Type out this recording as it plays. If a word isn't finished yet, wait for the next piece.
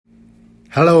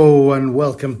Hello and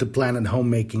welcome to Planet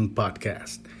Homemaking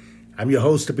Podcast. I'm your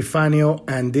host Epifanio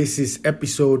and this is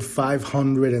episode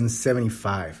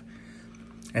 575.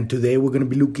 And today we're going to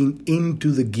be looking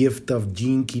into the gift of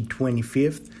Gene Key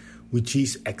 25th, which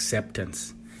is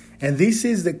acceptance. And this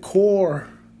is the core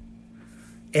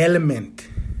element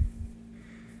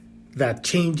that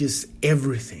changes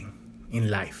everything in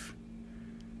life.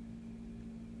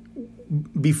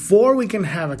 Before we can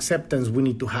have acceptance, we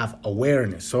need to have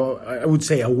awareness. So I would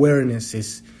say awareness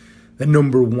is the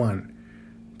number one.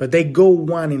 But they go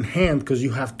one in hand because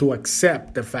you have to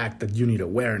accept the fact that you need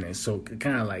awareness. So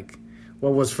kind of like,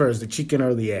 what was first, the chicken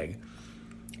or the egg?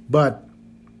 But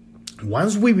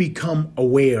once we become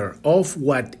aware of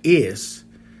what is,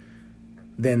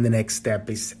 then the next step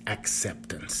is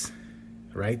acceptance,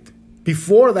 right?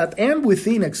 Before that and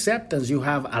within acceptance, you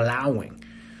have allowing.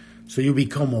 So you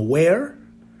become aware,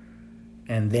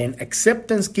 and then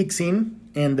acceptance kicks in,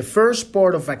 and the first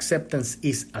part of acceptance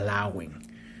is allowing.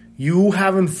 You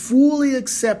haven't fully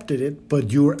accepted it,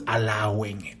 but you're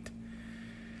allowing it.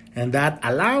 And that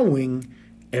allowing,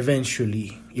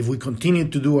 eventually, if we continue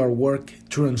to do our work,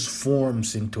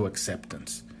 transforms into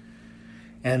acceptance.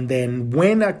 And then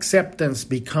when acceptance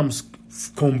becomes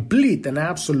complete and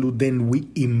absolute, then we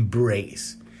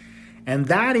embrace. And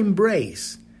that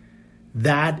embrace,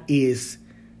 that is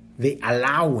the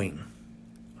allowing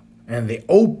and the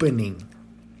opening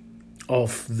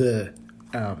of the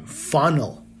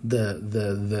funnel,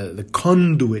 the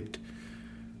conduit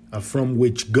from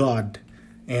which God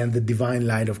and the divine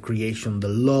light of creation, the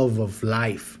love of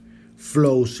life,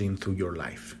 flows into your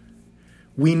life.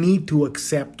 We need to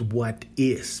accept what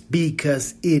is,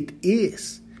 because it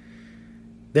is.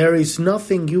 There is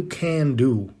nothing you can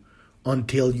do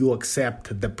until you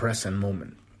accept the present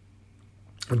moment.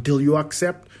 Until you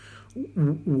accept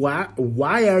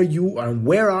why are you and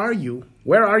where are you?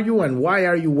 Where are you and why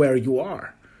are you where you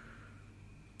are?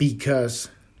 Because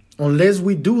unless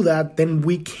we do that, then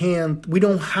we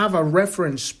don't have a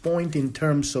reference point in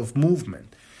terms of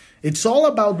movement. It's all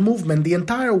about movement. The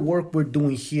entire work we're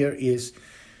doing here is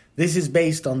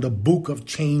based on the Book of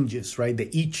Changes, right? The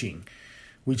I Ching,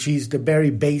 which is the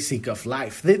very basic of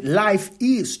life. Life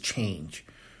is change.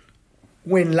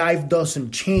 When life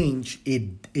doesn't change,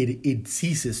 it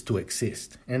ceases to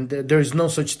exist. And there is no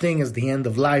such thing as the end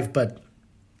of life, but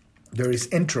there is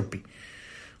entropy,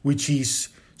 which is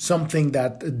something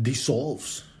that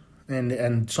dissolves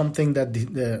and something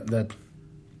that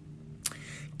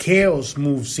chaos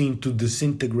moves in to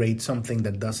disintegrate something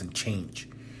that doesn't change.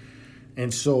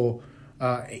 And so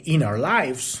in our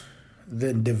lives,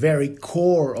 the very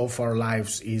core of our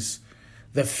lives is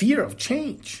the fear of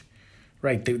change.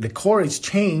 Right, the core is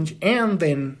change and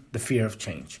then the fear of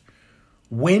change.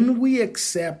 When we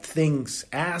accept things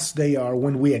as they are,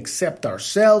 when we accept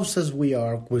ourselves as we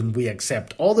are, when we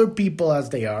accept other people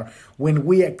as they are, when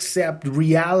we accept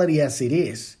reality as it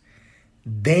is,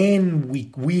 then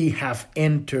we have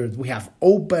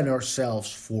opened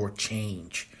ourselves for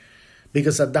change.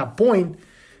 Because at that point,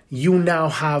 you now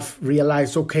have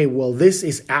realized, okay, well, this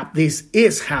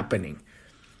is happening.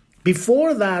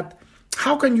 Before that,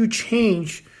 how can you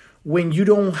change when you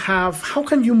don't have, how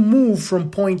can you move from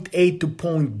point A to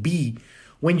point B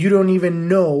when you don't even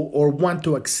know or want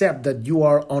to accept that you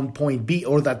are on point B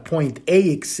or that point A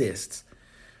exists?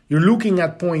 You're looking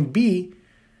at point B,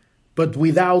 but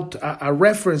without a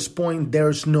reference point,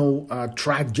 there's no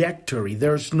trajectory,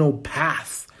 there's no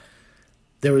path.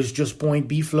 There is just point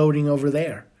B floating over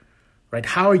there, right?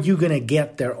 How are you going to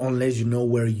get there unless you know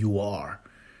where you are?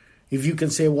 If you can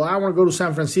say, well, I want to go to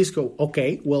San Francisco.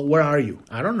 Okay, well, where are you?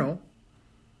 I don't know.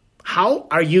 How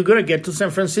are you going to get to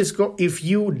San Francisco if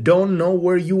you don't know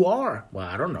where you are? Well,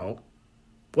 I don't know.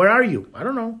 Where are you? I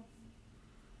don't know.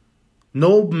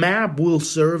 No map will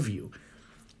serve you.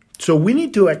 So we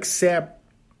need to accept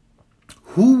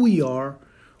who we are,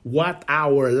 what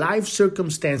our life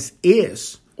circumstance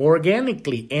is,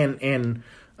 organically and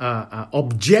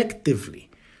objectively.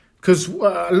 Because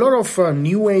a lot of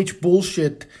New Age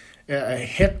bullshit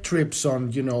head trips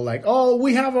on, like, oh,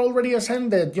 we have already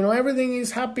ascended, everything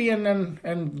is happy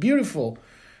and beautiful,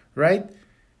 right?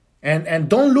 And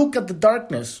don't look at the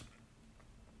darkness.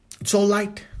 It's all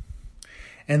light.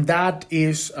 And that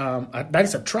is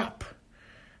a trap,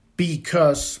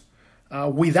 because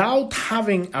without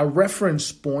having a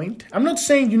reference point, I'm not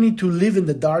saying you need to live in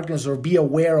the darkness or be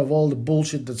aware of all the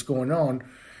bullshit that's going on.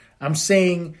 I'm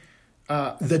saying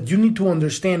that you need to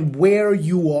understand where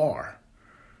you are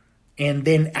and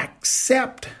then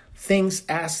accept things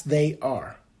as they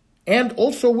are. And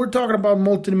also, we're talking about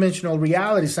multidimensional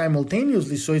reality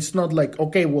simultaneously. So it's not like,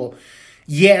 okay, well,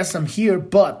 Yes, I'm here,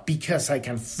 but because I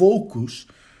can focus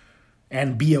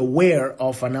and be aware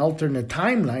of an alternate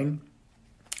timeline,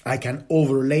 I can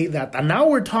overlay that. And now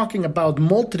we're talking about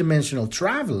multidimensional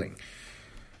traveling,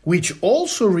 which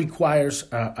also requires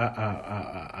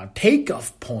a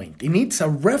takeoff point. It needs a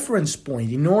reference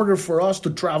point. In order for us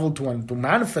to travel to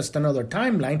manifest another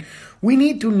timeline, we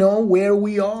need to know where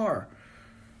we are.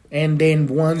 And then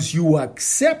once you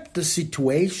accept the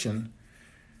situation,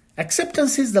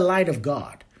 acceptance is the light of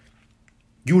God.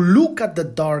 You look at the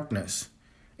darkness,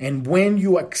 and when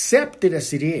you accept it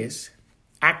as it is,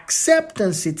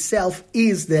 acceptance itself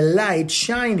is the light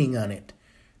shining on it.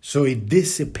 So it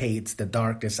dissipates the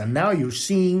darkness. And now you're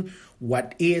seeing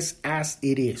what is as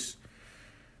it is.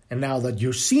 And now that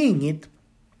you're seeing it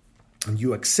and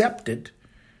you accept it,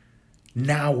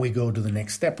 now we go to the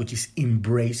next step, which is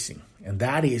embracing. And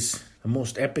that is the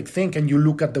most epic thing. And you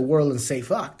look at the world and say,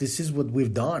 fuck, this is what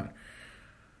we've done.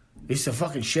 This is a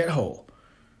fucking shithole.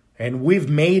 And we've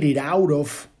made it out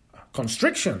of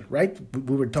constriction, right?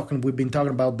 We've been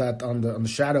talking about that on the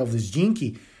shadow of this Gene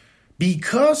Key.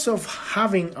 Because of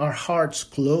having our hearts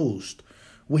closed,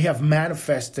 we have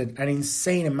manifested an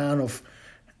insane amount of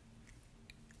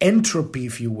entropy,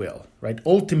 if you will, right?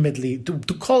 Ultimately, to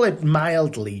call it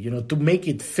mildly, to make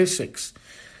it physics,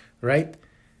 right?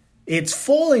 It's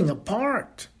falling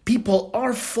apart. People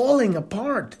are falling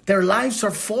apart. Their lives are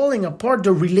falling apart.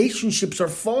 Their relationships are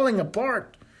falling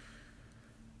apart.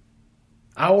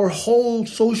 Our whole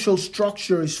social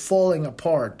structure is falling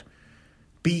apart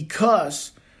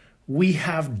because we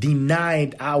have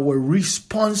denied our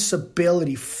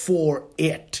responsibility for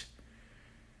it.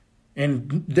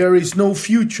 And there is no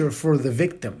future for the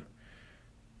victim.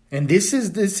 And this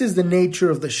is the nature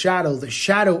of the shadow. The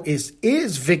shadow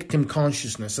is victim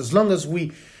consciousness. As long as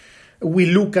we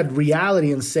look at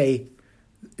reality and say,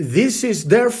 this is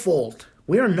their fault,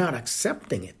 we are not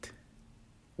accepting it.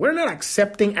 We're not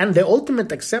accepting, and the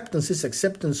ultimate acceptance is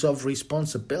acceptance of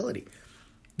responsibility.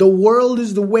 The world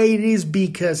is the way it is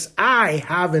because I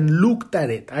haven't looked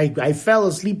at it. I fell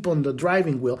asleep on the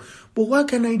driving wheel. But what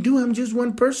can I do? I'm just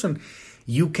one person.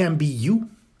 You can be you.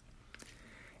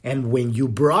 And when you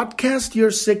broadcast your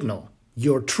signal,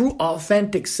 your true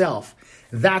authentic self,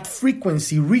 that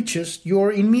frequency reaches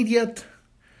your immediate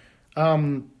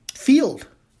field.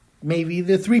 Maybe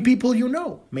the 3 people you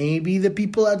know. Maybe the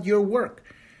people at your work.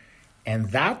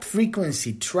 And that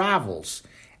frequency travels,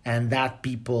 and that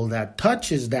people that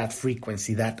touches that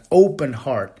frequency, that open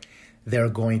heart, they're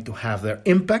going to have their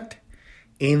impact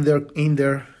in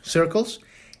their circles,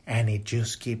 and it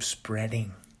just keeps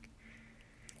spreading.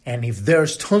 And if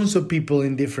there's tons of people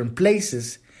in different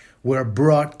places, we're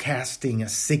broadcasting a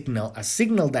signal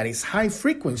that is high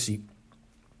frequency,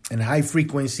 and high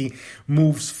frequency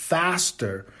moves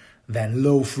faster than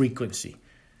low frequency.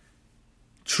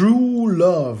 True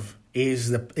love is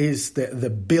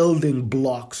the building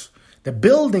blocks. The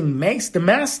building makes the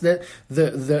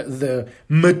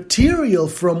material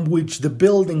from which the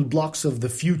building blocks of the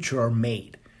future are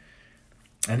made.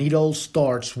 And it all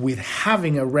starts with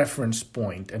having a reference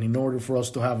point. And in order for us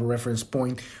to have a reference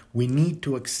point, we need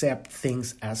to accept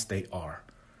things as they are.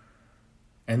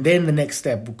 And then the next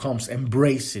step becomes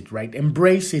embrace it, right?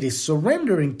 Embrace it is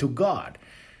surrendering to God.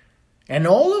 And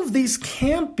all of this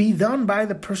can't be done by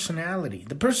the personality.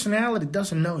 The personality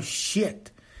doesn't know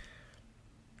shit.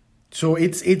 So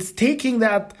it's taking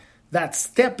that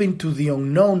step into the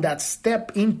unknown, that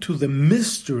step into the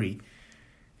mystery,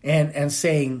 and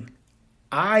saying,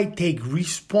 I take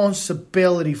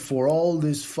responsibility for all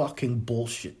this fucking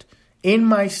bullshit in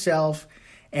myself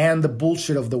and the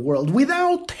bullshit of the world,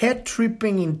 without head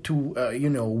tripping into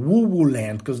woo-woo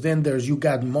land, because then you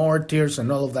got martyrs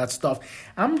and all of that stuff.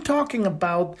 I'm talking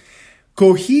about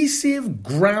cohesive,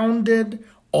 grounded,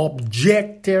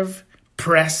 objective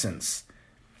presence.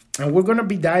 And we're going to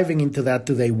be diving into that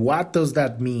today. What does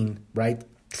that mean, right?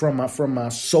 From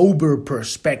a sober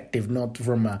perspective, not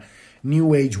from a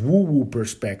new age woo-woo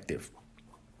perspective.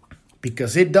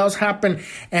 Because it does happen,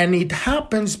 and it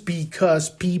happens because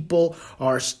people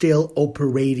are still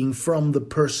operating from the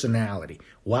personality.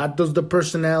 What does the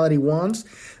personality want?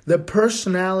 The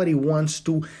personality wants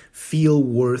to feel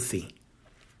worthy.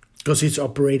 Because it's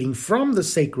operating from the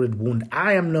sacred wound.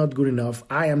 I am not good enough.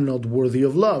 I am not worthy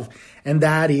of love. And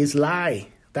that is lie.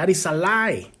 That is a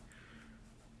lie.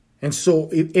 And so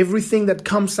everything that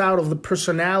comes out of the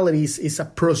personalities is a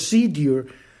procedure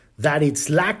that it's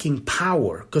lacking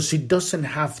power because it doesn't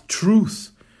have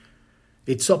truth.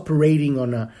 It's operating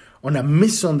on a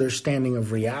misunderstanding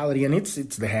of reality, and it's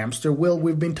the hamster wheel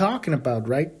we've been talking about,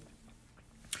 right?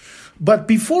 But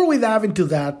before we dive into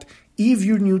that, if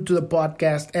you're new to the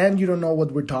podcast and you don't know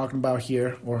what we're talking about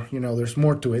here, or, there's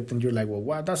more to it, and you're like, well,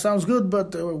 wow, that sounds good,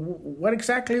 but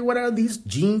what are these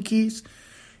gene keys?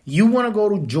 You want to go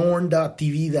to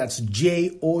journ.tv. That's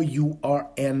JOURN.tv.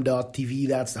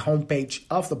 That's the homepage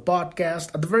of the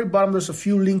podcast. At the very bottom, there's a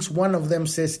few links. One of them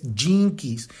says Gene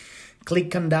Keys.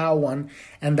 Click on that one,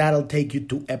 and that'll take you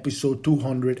to episode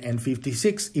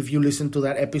 256. If you listen to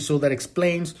that episode that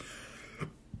explains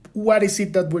what is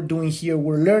it that we're doing here,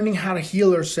 we're learning how to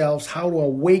heal ourselves, how to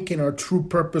awaken our true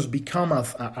purpose, become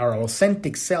our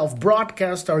authentic self,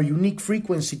 broadcast our unique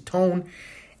frequency tone,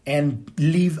 and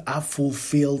live a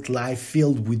fulfilled life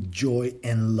filled with joy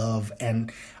and love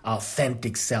and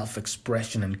authentic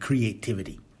self-expression and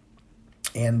creativity.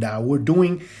 And we're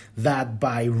doing that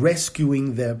by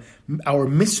rescuing our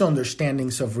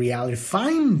misunderstandings of reality,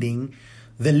 finding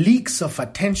the leaks of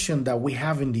attention that we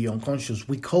have in the unconscious.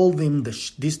 We call them the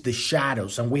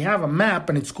shadows. And we have a map,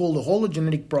 and it's called the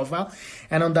Hologenetic Profile.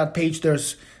 And on that page,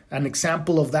 there's an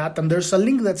example of that. And there's a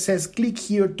link that says, click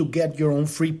here to get your own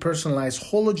free personalized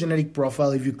hologenetic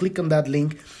profile. If you click on that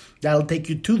link, that'll take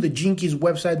you to the Gene Keys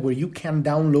website, where you can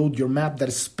download your map that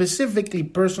is specifically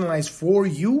personalized for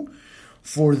you,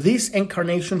 for this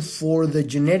incarnation, for the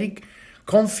genetic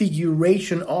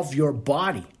configuration of your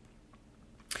body.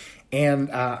 And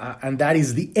that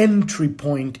is the entry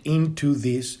point into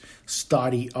this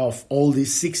study of all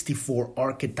these 64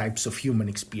 archetypes of human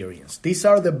experience. These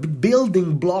are the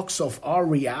building blocks of our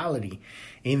reality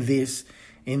in this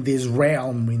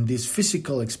realm, in this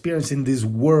physical experience, in this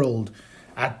world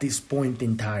at this point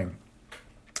in time.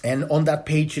 And on that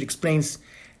page, it explains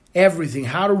everything,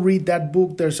 how to read that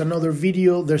book. There's another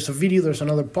video, there's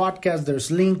another podcast, there's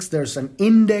links, there's an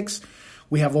index.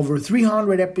 We have over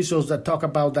 300 episodes that talk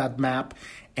about that map,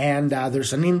 and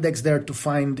there's an index there to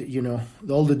find,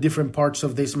 all the different parts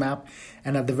of this map.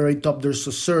 And at the very top, there's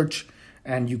a search,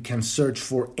 and you can search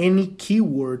for any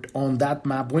keyword on that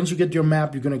map. Once you get your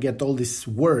map, you're going to get all these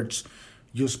words.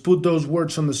 Just put those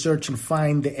words on the search and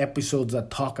find the episodes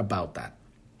that talk about that.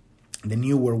 The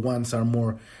newer ones are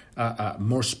more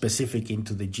specific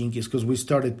into the Gene Keys, because we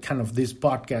started kind of this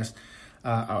podcast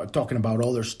talking about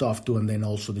other stuff too, and then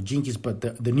also the Gene Keys, but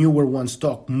the newer ones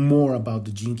talk more about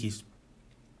the Gene Keys.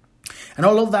 And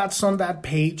all of that's on that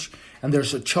page, and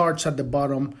there's a charts at the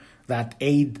bottom that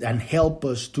aid and help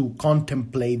us to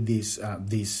contemplate this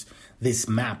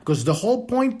map. Because the whole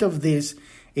point of this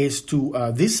is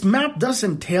this map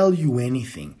doesn't tell you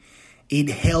anything. It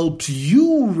helps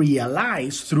you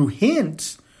realize through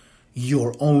hints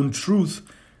your own truth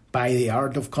by the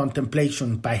art of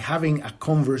contemplation, by having a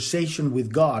conversation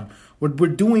with God. What we're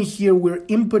doing here, we're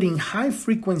inputting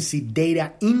high-frequency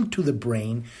data into the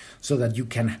brain so that you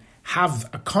can have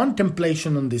a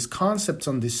contemplation on these concepts,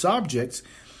 on these subjects,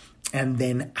 and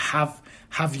then have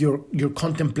your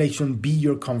contemplation be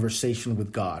your conversation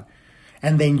with God.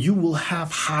 And then you will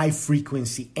have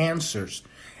high-frequency answers.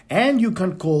 And you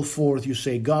can call forth, you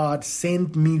say, God,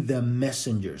 send me the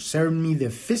messenger, send me the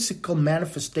physical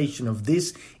manifestation of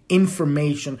this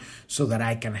information so that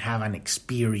I can have an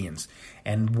experience.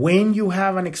 And when you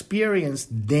have an experience,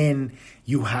 then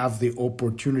you have the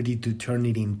opportunity to turn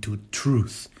it into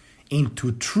truth,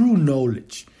 into true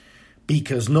knowledge.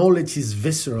 Because knowledge is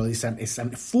visceral, it's a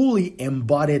fully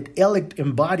embodied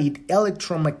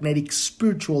electromagnetic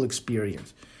spiritual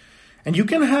experience. And you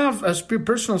can have a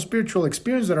personal spiritual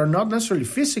experience that are not necessarily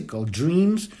physical.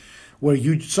 Dreams where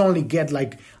you suddenly get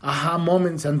like aha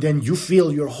moments, and then you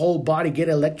feel your whole body get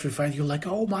electrified. You're like,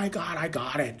 oh my God, I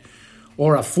got it.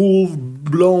 Or a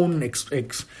full-blown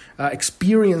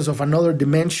experience of another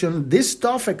dimension. This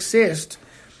stuff exists,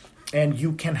 and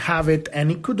you can have it.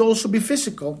 And it could also be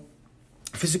physical.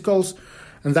 Physicals,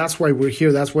 and that's why we're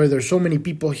here. That's why there's so many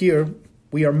people here.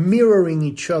 We are mirroring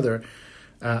each other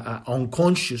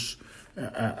unconscious,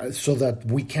 so that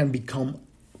we can become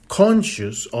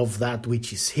conscious of that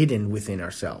which is hidden within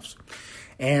ourselves.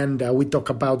 And we talked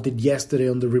about it yesterday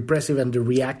on the repressive and the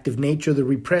reactive nature. The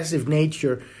repressive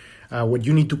nature, what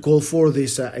you need to call for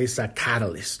this is a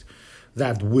catalyst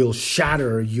that will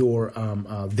shatter your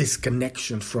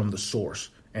disconnection from the source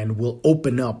and will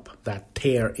open up that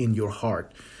tear in your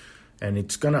heart. And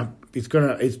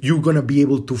you're gonna be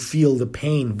able to feel the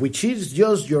pain, which is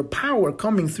just your power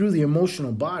coming through the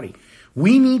emotional body.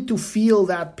 We need to feel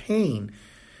that pain,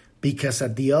 because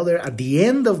at the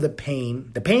end of the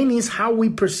pain is how we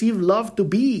perceive love to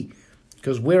be,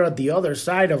 because we're at the other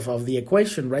side of the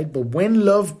equation, right? But when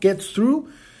love gets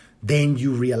through, then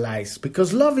you realize,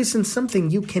 because love isn't something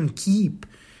you can keep.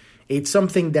 It's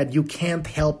something that you can't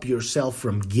help yourself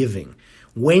from giving.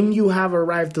 When you have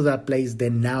arrived to that place,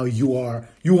 then now you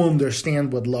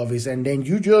understand what love is, and then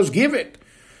you just give it.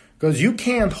 Because you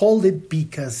can't hold it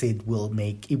because it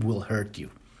will hurt you.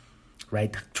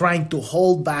 Right? Trying to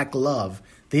hold back love.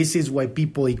 This is why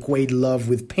people equate love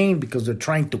with pain, because they're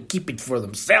trying to keep it for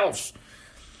themselves.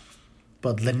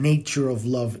 But the nature of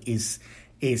love is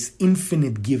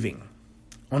infinite giving,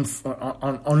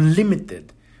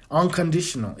 unlimited,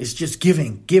 unconditional. It's just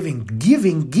giving. Giving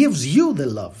gives you the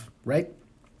love, right?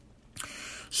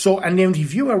 So, and then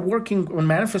if you are working on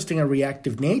manifesting a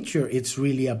reactive nature, it's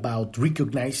really about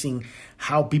recognizing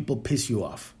how people piss you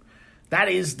off. That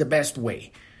is the best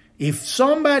way. If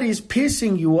somebody's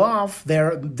pissing you off,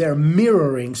 they're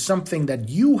mirroring something that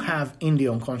you have in the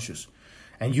unconscious,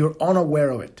 and you're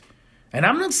unaware of it. And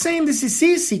I'm not saying this is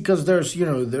easy, because there's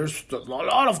a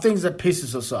lot of things that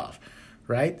pisses us off,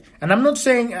 right? And I'm not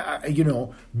saying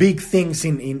big things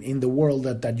in the world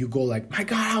that you go like, my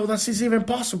God, how is this even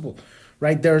possible,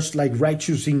 right? There's like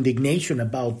righteous indignation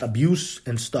about abuse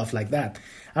and stuff like that.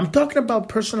 I'm talking about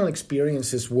personal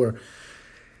experiences where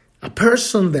a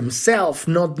person themselves,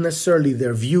 not necessarily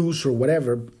their views or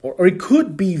whatever, or it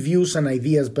could be views and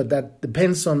ideas, but that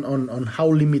depends on how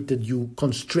limited you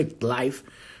constrict life,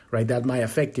 right? That might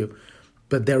affect you.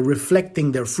 But they're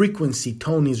reflecting, their frequency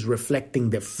tone is reflecting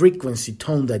the frequency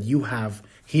tone that you have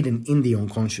hidden in the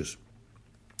unconscious.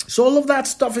 So all of that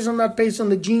stuff is on that page on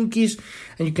the Gene Keys,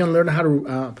 and you can learn how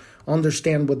to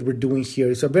understand what we're doing here.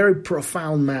 It's a very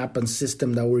profound map and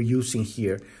system that we're using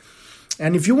here.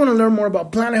 And if you want to learn more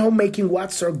about Planet Homemaking,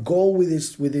 what's our goal with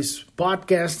this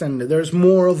podcast, and there's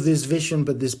more of this vision,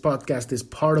 but this podcast is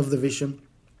part of the vision,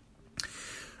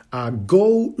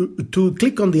 go to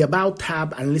click on the About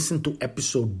tab and listen to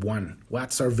episode 1.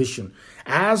 What's our vision?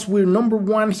 As we're, number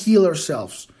one, heal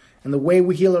ourselves. And the way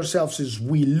we heal ourselves is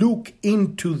we look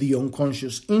into the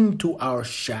unconscious, into our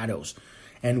shadows,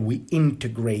 and we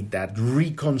integrate that,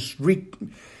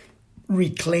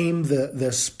 reclaim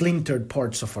the splintered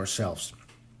parts of ourselves.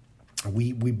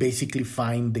 We basically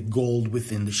find the gold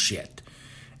within the shit.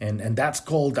 And that's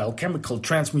called alchemical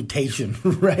transmutation,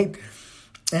 right?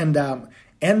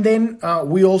 And then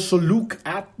we also look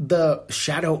at the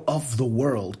shadow of the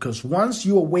world, because once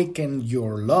you awaken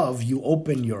your love, you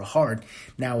open your heart.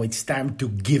 Now it's time to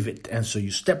give it. And so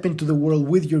you step into the world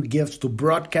with your gifts to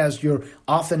broadcast your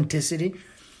authenticity.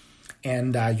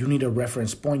 And you need a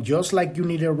reference point, just like you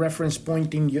need a reference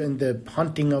point in the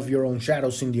hunting of your own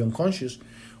shadows in the unconscious.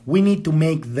 We need to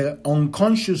make the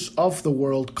unconscious of the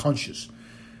world conscious.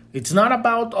 It's not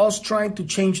about us trying to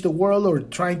change the world or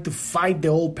trying to fight the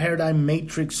old paradigm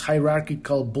matrix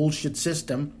hierarchical bullshit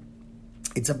system.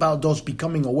 It's about us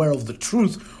becoming aware of the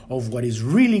truth of what is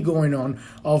really going on,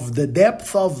 of the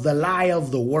depth of the lie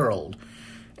of the world.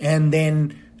 And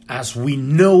then as we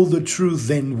know the truth,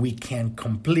 then we can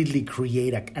completely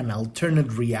create an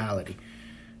alternate reality,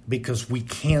 because we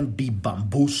can't be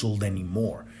bamboozled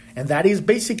anymore. And that is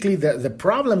basically the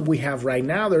problem we have right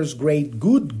now. There's great,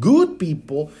 good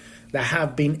people that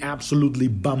have been absolutely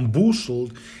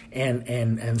bamboozled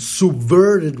and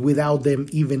subverted without them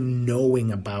even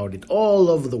knowing about it all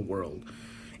over the world.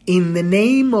 In the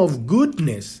name of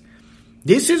goodness.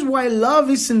 This is why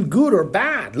love isn't good or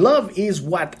bad. Love is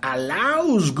what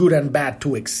allows good and bad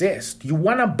to exist. You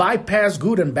want to bypass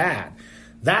good and bad.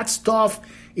 That stuff,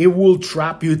 it will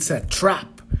trap you. It's a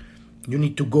trap. You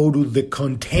need to go to the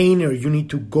container. You need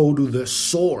to go to the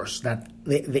source, that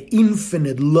the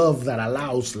infinite love that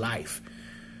allows life.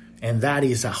 And that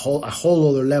is a whole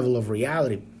other level of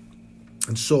reality.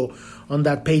 And so on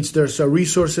that page, there's a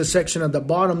resources section at the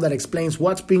bottom that explains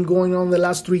what's been going on the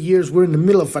last 3 years. We're in the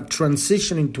middle of a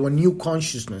transition into a new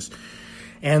consciousness.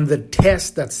 And the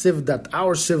test that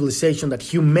our civilization, that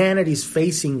humanity is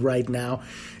facing right now,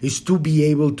 is to be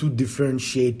able to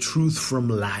differentiate truth from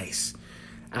lies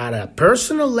at a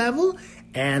personal level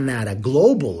and at a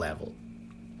global level.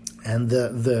 And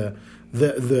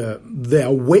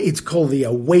it's called the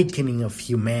awakening of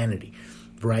humanity,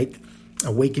 right?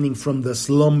 Awakening from the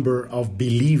slumber of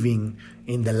believing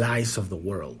in the lies of the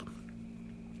world.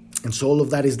 And so all of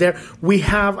that is there. We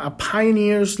have a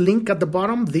Pioneers link at the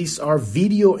bottom. These are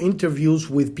video interviews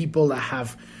with people that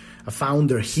have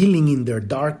found their healing in their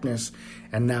darkness,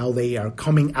 and now they are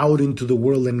coming out into the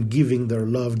world and giving their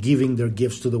love, giving their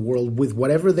gifts to the world with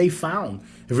whatever they found.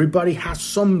 Everybody has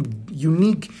some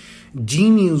unique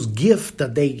genius gift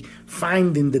that they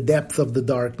find in the depth of the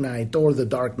dark night, or the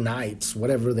dark nights,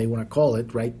 whatever they want to call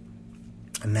it, right?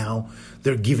 And now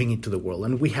they're giving it to the world.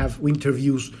 And we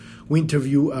interview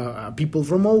people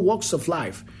from all walks of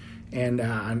life.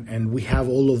 And we have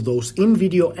all of those in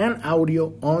video and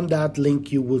audio. On that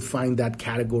link, you will find that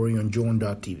category on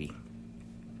journ.tv.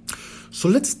 So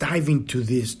let's dive into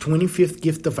this 25th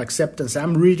Gift of Acceptance.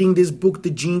 I'm reading this book, The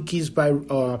Gene Keys, by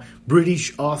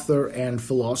British author and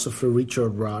philosopher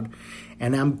Richard Rudd,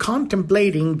 and I'm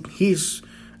contemplating his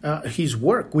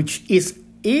work, which is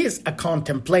a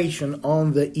contemplation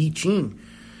on the I Ching,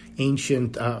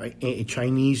 ancient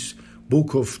Chinese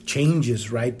book of changes,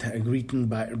 right, written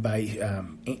by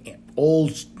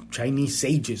old Chinese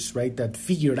sages, right, that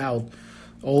figured out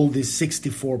all these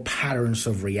 64 patterns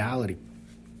of reality.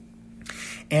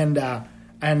 And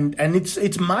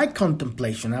it's my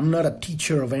contemplation. I'm not a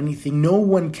teacher of anything. No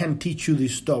one can teach you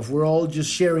this stuff. We're all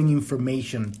just sharing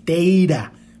information,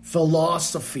 data,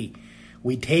 philosophy.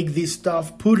 We take this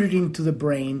stuff, put it into the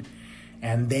brain,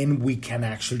 and then we can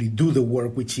actually do the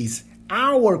work, which is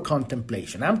our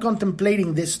contemplation. I'm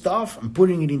contemplating this stuff. I'm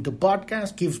putting it into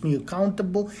podcast, keeps me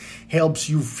accountable, helps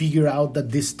you figure out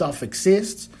that this stuff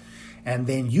exists. And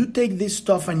then you take this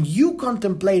stuff and you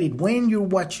contemplate it when you're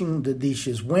washing the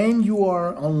dishes, when you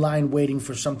are online waiting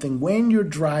for something, when you're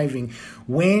driving,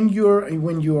 when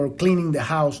you're cleaning the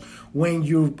house, when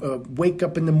you wake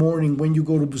up in the morning, when you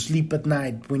go to sleep at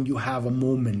night, when you have a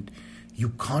moment, you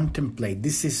contemplate.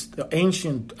 This is the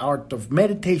ancient art of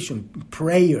meditation,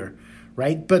 prayer,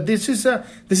 right? But this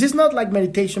is not like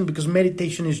meditation, because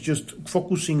meditation is just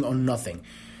focusing on nothing,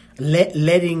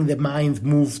 letting the mind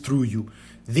move through you.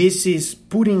 This is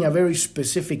putting a very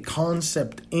specific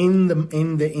concept in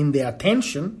the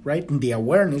attention, right, in the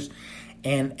awareness,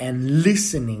 and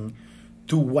listening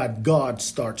to what God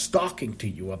starts talking to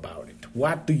you about it.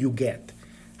 What do you get?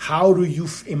 How do you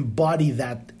embody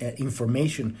that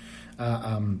information?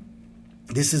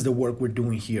 This is the work we're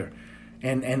doing here.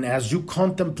 And as you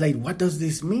contemplate, what does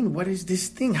this mean? What is this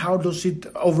thing? How does it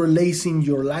overlays in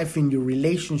your life, in your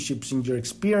relationships, in your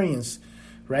experience,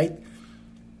 right?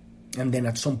 And then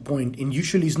at some point, and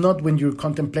usually it's not when you're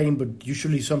contemplating, but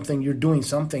usually you're doing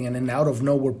something, and then out of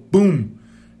nowhere, boom,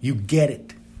 you get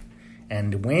it.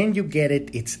 And when you get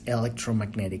it, it's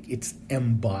electromagnetic. It's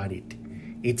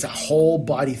embodied. It's a whole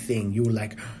body thing. You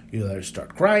either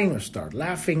start crying or start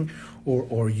laughing,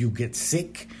 or you get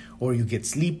sick, or you get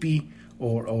sleepy,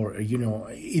 or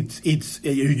it's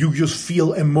you just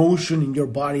feel emotion in your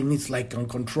body, and it's like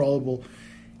uncontrollable.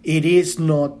 It is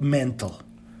not mental.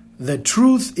 The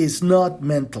truth is not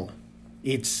mental.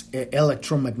 It's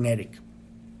electromagnetic.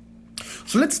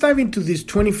 So let's dive into this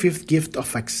 25th gift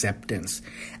of acceptance.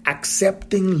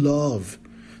 Accepting love.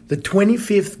 The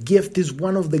 25th gift is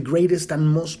one of the greatest and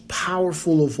most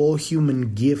powerful of all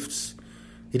human gifts.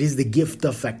 It is the gift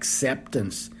of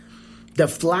acceptance. The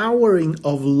flowering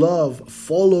of love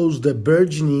follows the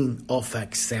burgeoning of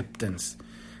acceptance.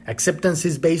 Acceptance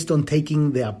is based on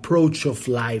taking the approach of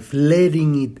life,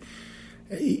 letting it.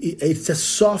 It's a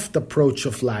soft approach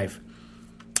of life.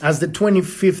 As the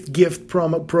 25th gift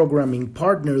programming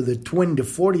partner, the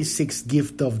 46th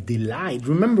gift of delight.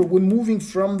 Remember, we're moving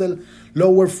from the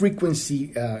lower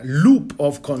frequency loop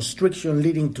of constriction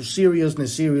leading to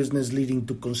seriousness leading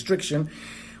to constriction.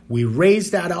 We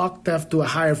raised that octave to a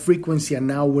higher frequency, and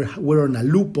now we're on a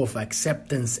loop of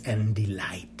acceptance and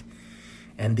delight.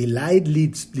 And delight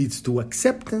leads to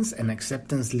acceptance, and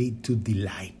acceptance leads to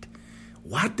delight.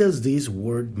 What does this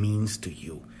word means to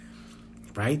you,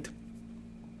 right?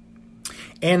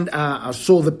 And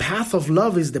so the path of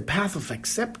love is the path of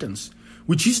acceptance,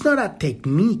 which is not a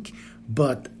technique,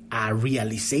 but a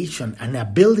realization, an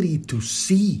ability to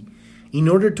see. In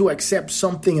order to accept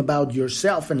something about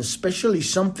yourself, and especially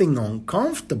something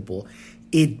uncomfortable,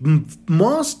 it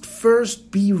must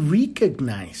first be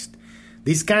recognized.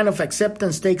 This kind of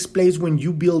acceptance takes place when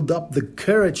you build up the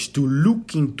courage to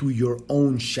look into your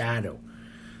own shadow.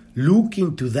 Look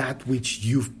into that which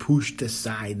you've pushed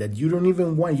aside, that you don't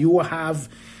even want. You have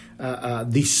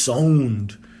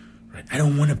disowned. Right? I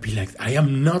don't want to be like that. I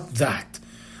am not that.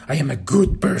 I am a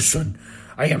good person.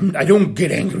 I don't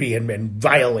get angry and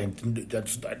violent.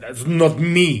 That's not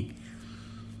me.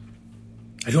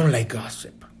 I don't like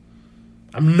gossip.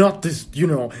 I'm not this.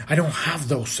 I don't have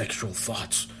those sexual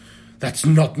thoughts. That's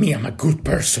not me. I'm a good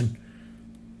person.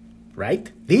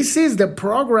 Right? This is the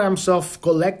programs of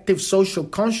collective social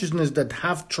consciousness that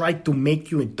have tried to make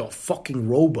you into a fucking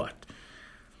robot.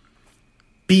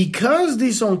 Because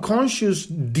these unconscious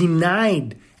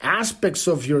denied aspects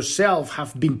of yourself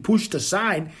have been pushed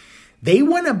aside, they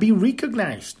want to be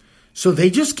recognized. So they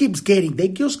just keep getting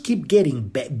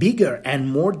bigger and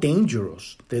more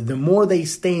dangerous. The more they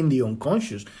stay in the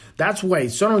unconscious. That's why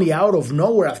suddenly out of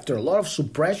nowhere, after a lot of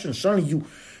suppression, suddenly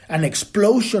an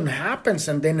explosion happens,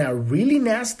 and then a really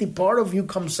nasty part of you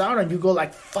comes out, and you go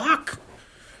like, fuck,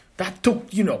 that took,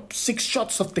 6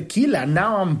 shots of tequila, and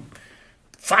now I'm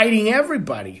fighting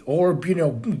everybody or,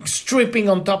 stripping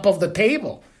on top of the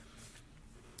table.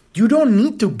 You don't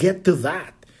need to get to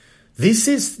that. This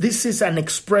is an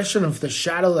expression of the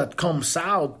shadow that comes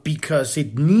out because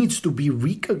it needs to be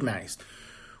recognized.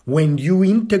 When you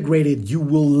integrate it, you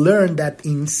will learn that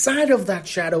inside of that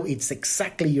shadow, it's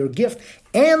exactly your gift.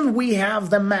 And we have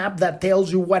the map that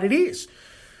tells you what it is.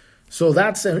 So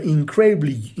that's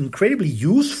incredibly, incredibly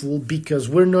useful because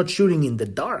we're not shooting in the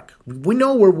dark. We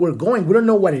know where we're going. We don't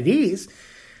know what it is,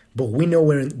 but we know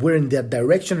we're in that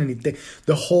direction. And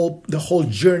the whole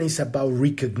journey is about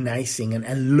recognizing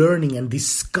and learning and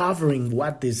discovering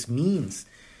what this means,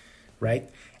 right?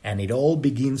 And it all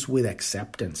begins with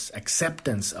acceptance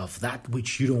of that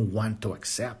which you don't want to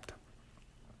accept.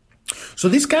 So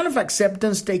this kind of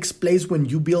acceptance takes place when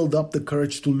you build up the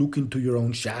courage to look into your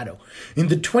own shadow. In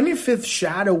the 25th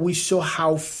shadow, we saw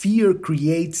how fear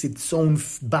creates its own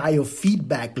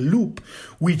biofeedback loop,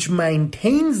 which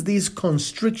maintains this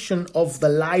constriction of the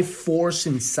life force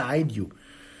inside you.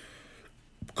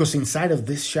 Because inside of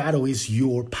this shadow is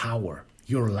your power,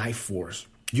 your life force,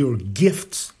 your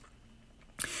gifts.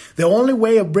 The only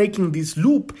way of breaking this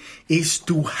loop is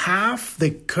to have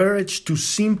the courage to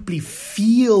simply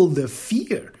feel the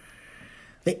fear.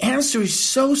 The answer is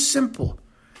so simple.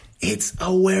 It's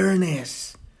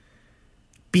awareness.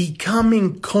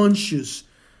 Becoming conscious.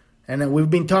 And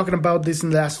we've been talking about this in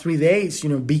the last 3 days.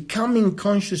 Becoming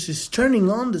conscious is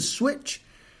turning on the switch.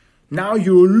 Now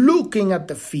you're looking at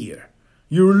the fear.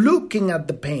 You're looking at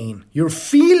the pain. You're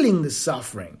feeling the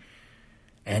suffering.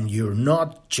 And you're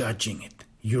not judging it.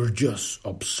 You're just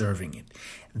observing it.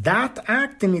 That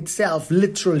act in itself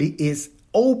literally is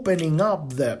opening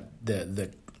up the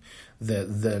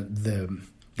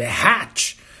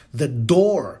hatch, the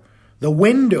door, the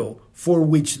window for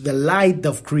which the light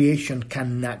of creation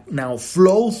can now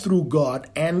flow through God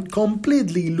and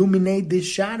completely illuminate this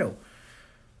shadow.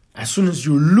 As soon as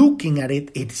you're looking at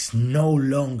it, it's no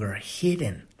longer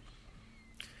hidden.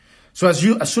 So as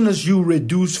soon as you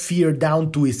reduce fear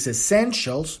down to its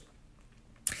essentials,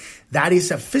 that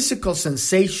is a physical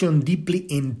sensation deeply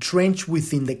entrenched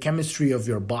within the chemistry of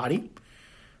your body.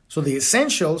 So the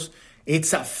essentials,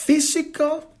 it's a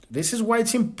physical, this is why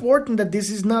it's important that this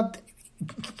is not,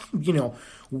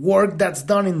 work that's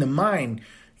done in the mind.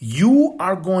 You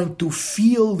are going to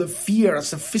feel the fear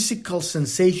as a physical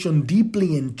sensation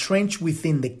deeply entrenched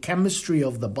within the chemistry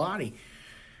of the body.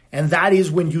 And that is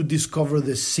when you discover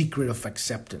the secret of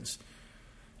acceptance.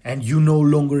 And you no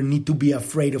longer need to be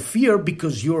afraid of fear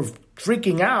because you're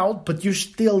freaking out, but you're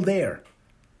still there.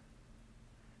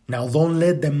 Now, don't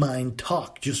let the mind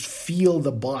talk. Just feel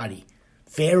the body.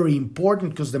 Very important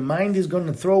because the mind is going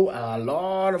to throw a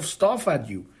lot of stuff at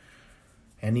you.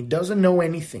 And it doesn't know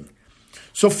anything.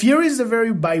 So fear is the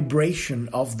very vibration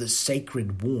of the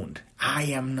sacred wound. I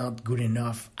am not good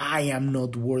enough. I am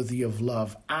not worthy of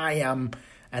love. I am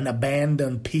an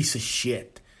abandoned piece of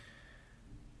shit.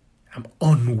 I'm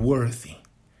unworthy.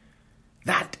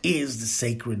 That is the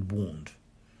sacred wound.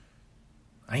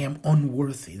 I am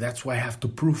unworthy. That's why I have to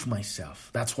prove myself.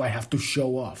 That's why I have to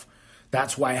show off.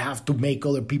 That's why I have to make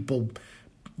other people,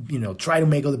 try to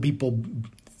make other people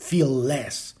feel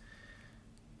less.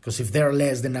 Because if they're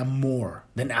less, then I'm more.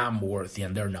 Then I'm worthy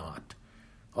and they're not.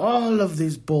 All of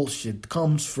this bullshit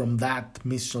comes from that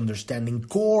misunderstanding,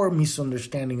 core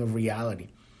misunderstanding of reality.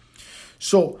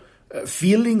 So,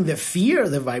 feeling the fear,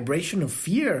 the vibration of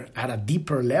fear at a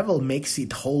deeper level makes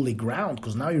it holy ground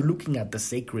because now you're looking at the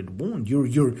sacred wound.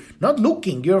 You're not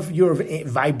looking, you're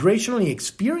vibrationally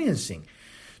experiencing.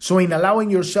 So in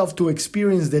allowing yourself to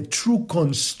experience the true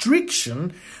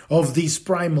constriction of this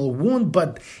primal wound,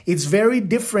 but it's very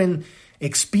different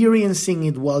experiencing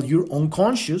it while you're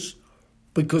unconscious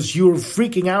because you're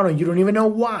freaking out and you don't even know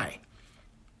why.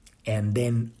 And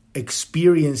then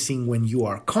experiencing when you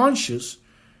are conscious,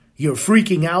 you're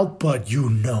freaking out, but you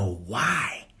know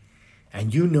why.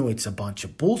 And you know it's a bunch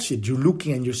of bullshit. You're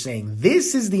looking and you're saying,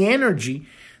 this is the energy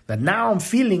that now I'm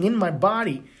feeling in my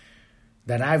body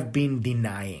that I've been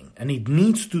denying. And it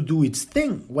needs to do its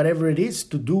thing, whatever it is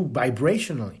to do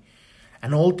vibrationally.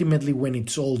 And ultimately, when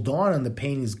it's all done and the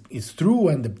pain is through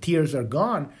and the tears are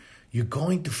gone, you're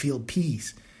going to feel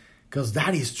peace. Because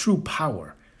that is true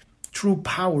power. True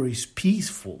power is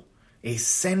peaceful, is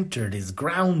centered, is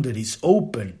grounded, is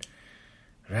open.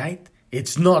 Right?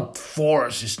 It's not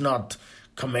force, it's not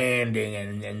commanding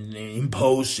and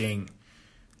imposing.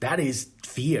 That is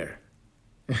fear.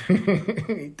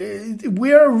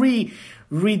 We are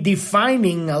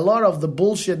redefining a lot of the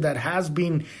bullshit that has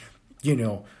been,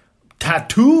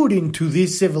 tattooed into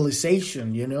this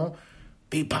civilization,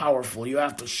 Be powerful. You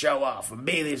have to show off and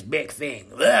be this big thing.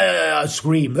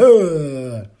 Scream.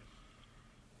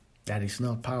 That is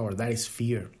not power. That is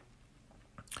fear.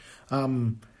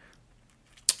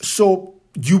 So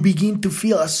you begin to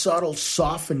feel a subtle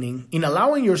softening. In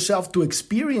allowing yourself to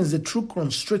experience the true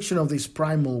constriction of this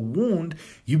primal wound,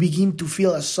 you begin to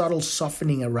feel a subtle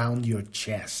softening around your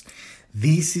chest.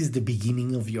 This is the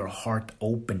beginning of your heart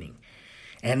opening.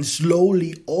 And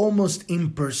slowly, almost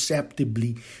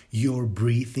imperceptibly, your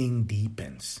breathing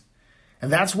deepens.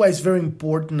 And that's why it's very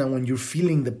important that when you're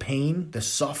feeling the pain, the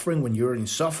suffering, when you're in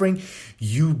suffering,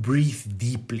 you breathe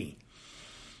deeply.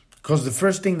 Because the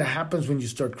first thing that happens when you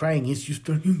start crying is you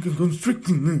start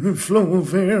constricting the flow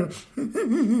of air.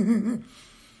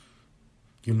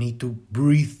 You need to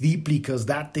breathe deeply because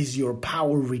that is your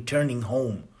power returning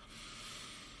home.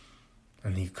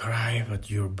 And you cry,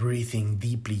 but you're breathing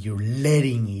deeply. You're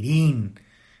letting it in.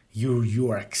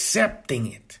 You're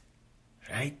accepting it,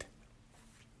 right?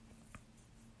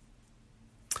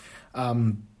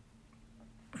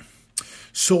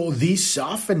 So this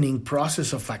softening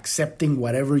process of accepting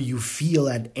whatever you feel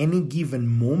at any given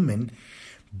moment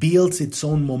builds its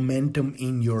own momentum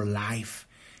in your life.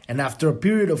 And after a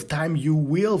period of time, you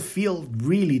will feel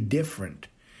really different.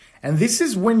 And this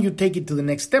is when you take it to the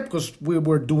next step, because we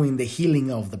were doing the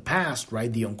healing of the past,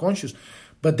 right? The unconscious.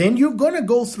 But then you're going to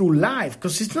go through life,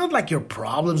 because it's not like your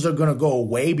problems are going to go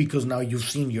away because now you've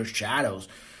seen your shadows.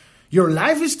 Your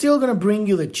life is still going to bring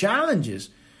you the challenges,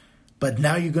 but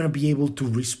now you're going to be able to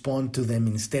respond to them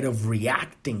instead of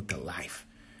reacting to life.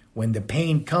 When the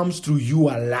pain comes through, you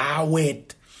allow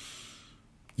it.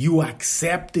 You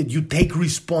accept it. You take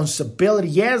responsibility.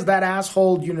 Yes, that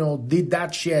asshole, did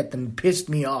that shit and pissed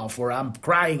me off, or I'm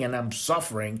crying and I'm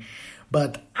suffering.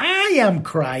 But I am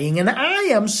crying and I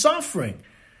am suffering.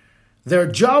 Their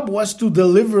job was to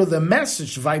deliver the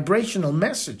message, vibrational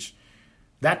message.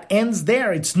 That ends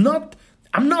there. It's not,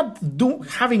 I'm not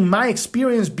having my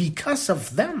experience because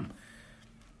of them.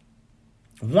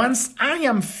 Once I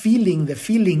am feeling the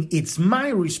feeling, it's my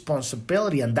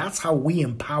responsibility, and that's how we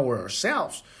empower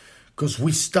ourselves, because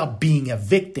we stop being a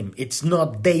victim. It's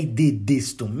not they did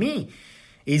this to me.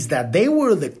 It's that they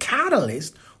were the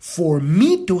catalyst for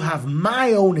me to have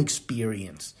my own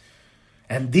experience.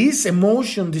 And this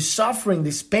emotion, this suffering,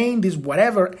 this pain, this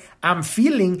whatever I'm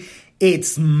feeling,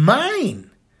 it's mine.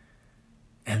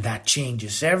 And that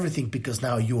changes everything, because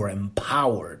now you are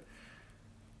empowered.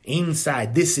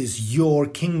 Inside, this is your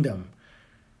kingdom.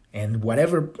 And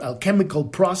whatever alchemical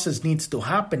process needs to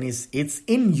happen it's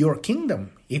in your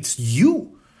kingdom. It's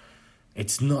you.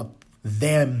 It's not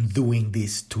them doing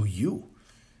this to you.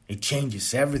 It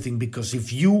changes everything, because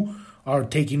if you are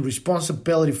taking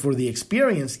responsibility for the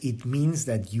experience, it means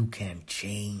that you can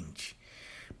change.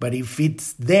 But if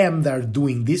it's them that are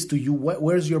doing this to you,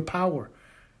 where's your power?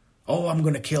 Oh, I'm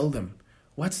going to kill them.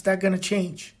 What's that going to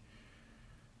change?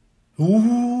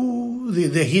 Ooh,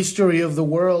 the history of the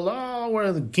world. Oh,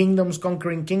 where the kingdoms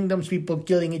conquering kingdoms, people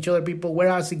killing each other, people. Where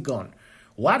has it gone?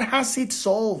 What has it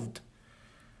solved?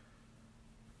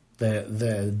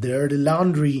 The dirty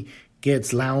laundry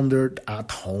gets laundered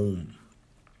at home.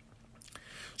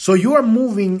 So you are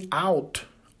moving out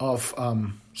of...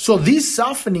 So this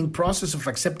softening process of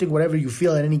accepting whatever you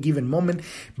feel at any given moment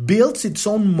builds its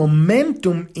own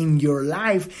momentum in your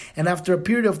life. And after a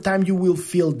period of time, you will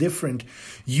feel different.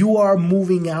 You are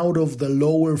moving out of the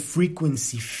lower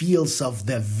frequency fields of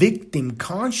the victim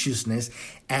consciousness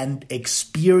and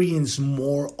experience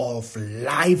more of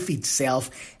life itself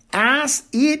as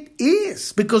it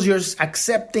is. Because you're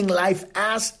accepting life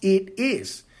as it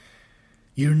is.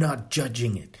 You're not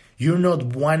judging it. You're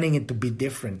not wanting it to be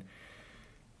different.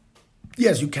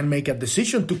 Yes, you can make a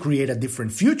decision to create a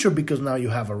different future because now you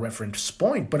have a reference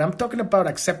point. But I'm talking about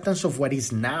acceptance of what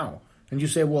is now. And you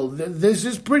say, well, this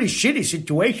is pretty shitty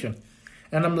situation.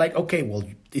 And I'm like, okay, well,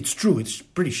 it's true. It's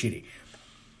pretty shitty.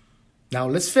 Now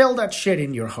let's feel that shit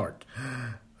in your heart.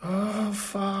 Oh,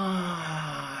 fuck.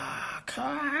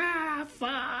 Ah,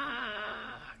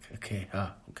 fuck.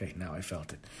 Okay, now I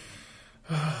felt it.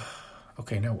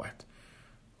 Okay, now what?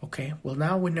 Okay, well,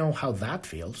 now we know how that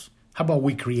feels. How about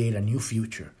we create a new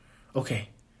future? Okay.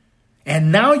 And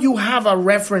now you have a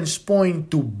reference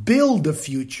point to build the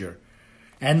future.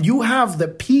 And you have the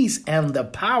peace and the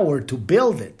power to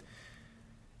build it.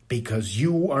 Because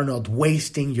you are not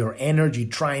wasting your energy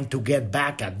trying to get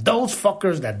back at those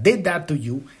fuckers that did that to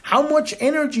you. How much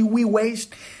energy we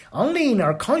waste only in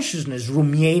our consciousness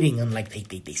ruminating on like, they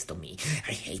did this to me.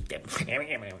 I hate them.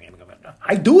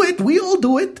 I do it. We all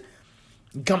do it.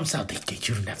 It comes out, they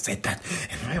shouldn't have said that.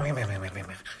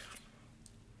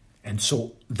 And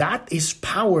so that is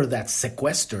power that's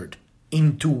sequestered.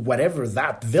 into whatever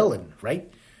that villain,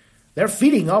 right? They're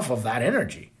feeding off of that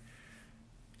energy.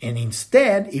 And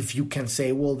instead, if you can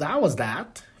say, well, that was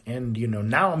that, and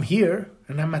now I'm here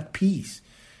and I'm at peace.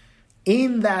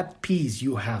 In that peace,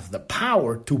 you have the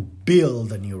power to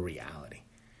build a new reality.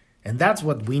 And that's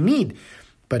what we need.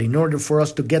 But in order for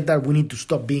us to get that, we need to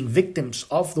stop being victims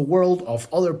of the world, of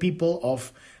other people,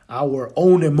 of our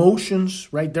own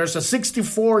emotions, right? There's a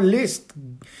 64 list.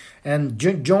 And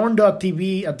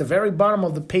Jorn.tv, at the very bottom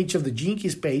of the page of the Gene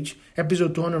Keys page,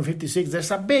 episode 256,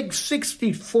 there's a big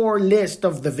 64 list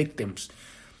of the victims.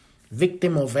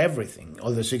 Victim of everything,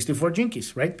 all the 64 Gene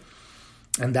Keys, right?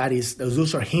 And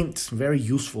those are hints, very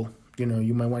useful.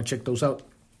 You might want to check those out.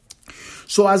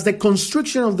 So as the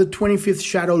constriction of the 25th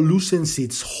shadow loosens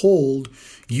its hold,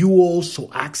 you also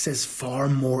access far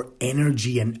more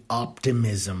energy and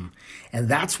optimism. And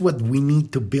that's what we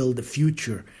need to build the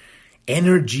future.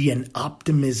 Energy and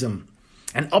optimism.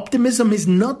 And optimism is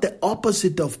not the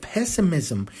opposite of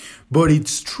pessimism, but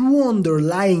its true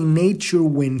underlying nature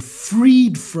when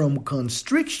freed from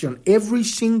constriction. Every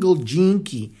single Gene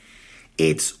Key,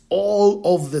 it's all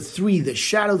of the three, the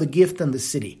shadow, the gift, and the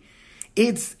city.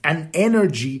 It's an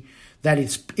energy that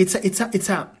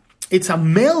it's a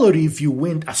melody, if you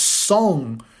will, a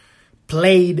song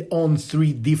played on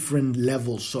three different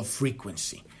levels of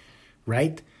frequency,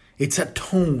 right? It's a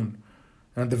tone.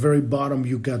 And at the very bottom,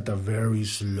 you got the very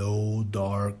slow,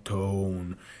 dark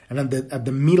tone. And at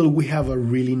the middle, we have a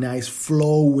really nice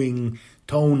flowing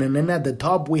tone. And then at the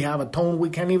top, we have a tone we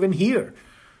can't even hear.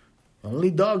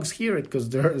 Only dogs hear it because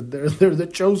they're the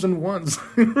chosen ones,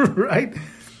 right?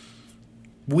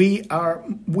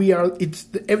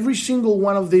 Every single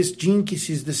one of these Gene Keys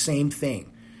is the same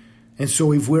thing. And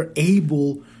so if we're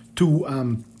able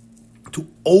to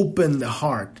open the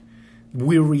heart,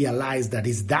 we realize that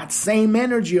it's that same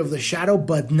energy of the shadow,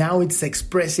 but now it's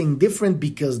expressing different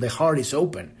because the heart is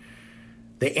open.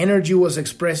 The energy was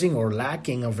expressing or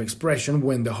lacking of expression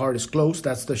when the heart is closed.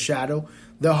 That's the shadow.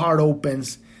 The heart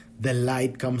opens. The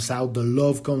light comes out, the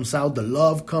love comes out, the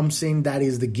love comes in, that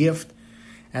is the gift.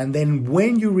 And then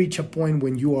when you reach a point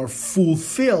when you are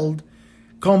fulfilled,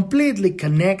 completely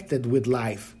connected with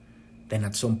life, then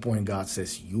at some point God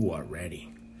says, you are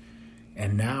ready.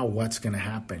 And now what's going to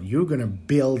happen? You're going to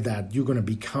build that, you're going to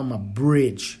become a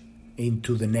bridge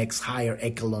into the next higher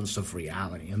echelons of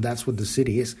reality. And that's what the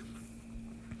city is.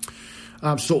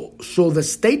 So the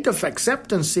state of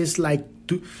acceptance is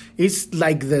it's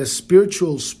like the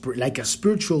spiritual, like a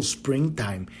spiritual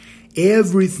springtime.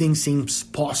 Everything seems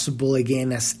possible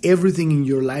again as everything in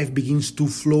your life begins to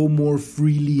flow more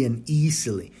freely and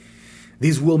easily.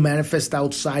 This will manifest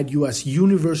outside you as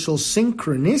universal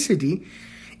synchronicity,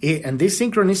 and this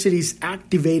synchronicity is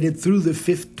activated through the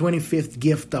 25th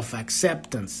gift of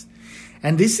acceptance.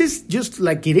 And this is just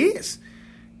like it is.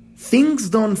 Things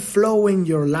don't flow in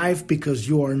your life because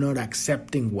you are not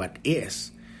accepting what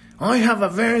is. I have a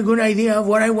very good idea of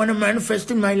what I want to manifest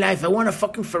in my life. I want a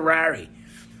fucking Ferrari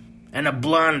and a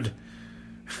blonde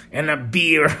and a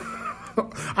beer.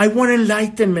 I want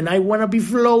enlightenment. I want to be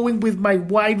flowing with my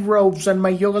white robes and my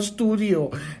yoga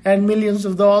studio and millions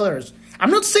of dollars. I'm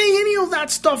not saying any of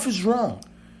that stuff is wrong.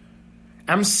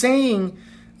 I'm saying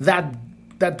that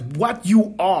what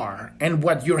you are and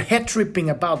what you're head tripping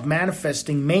about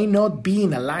manifesting may not be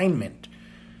in alignment.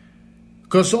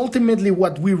 Because ultimately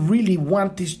what we really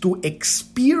want is to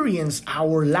experience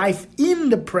our life in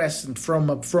the present from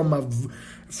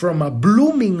a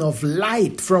blooming of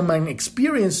light, from an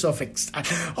experience of,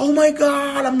 oh my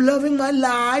God, I'm loving my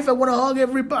life. I want to hug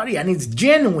everybody. And it's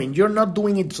genuine. You're not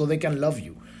doing it so they can love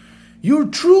you. You're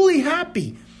truly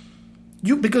happy.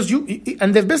 And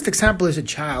the best example is a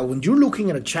child. When you're looking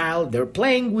at a child, they're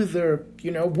playing with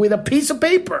with a piece of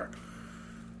paper,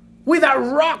 with a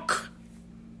rock.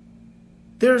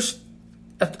 There's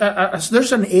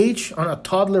an age on a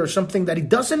toddler or something that it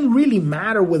doesn't really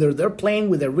matter whether they're playing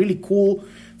with a really cool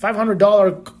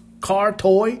 $500 car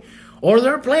toy or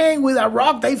they're playing with a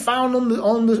rock they found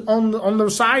on the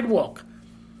sidewalk.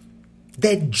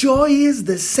 The joy is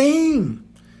the same.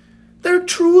 They're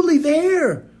truly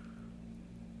there.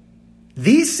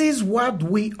 This is what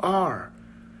we are.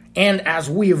 And as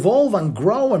we evolve and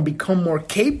grow and become more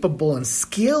capable and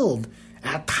skilled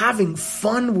at having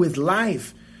fun with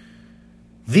life,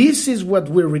 this is what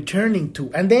we're returning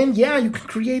to. And then, you can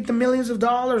create the millions of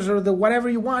dollars or the whatever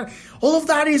you want. All of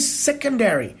that is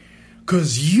secondary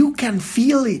because you can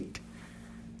feel it.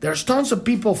 There's tons of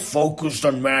people focused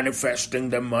on manifesting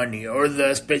the money or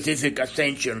the specific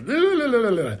ascension.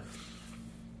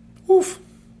 Oof.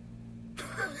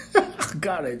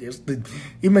 God, the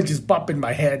images pop in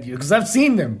my head because I've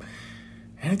seen them.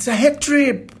 And it's a head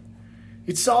trip.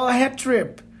 It's all a head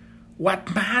trip.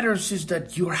 What matters is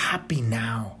that you're happy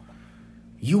now.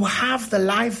 You have the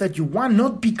life that you want,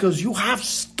 not because you have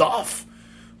stuff,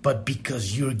 but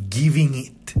because you're giving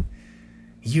it.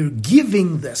 You're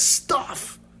giving the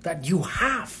stuff that you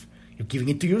have. You're giving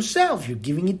it to yourself. You're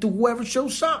giving it to whoever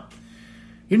shows up.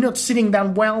 You're not sitting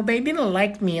down, well, they didn't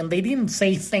like me and they didn't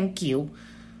say thank you.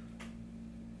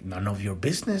 None of your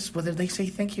business whether they say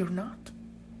thank you or not.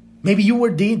 Maybe you were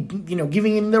giving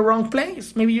it in the wrong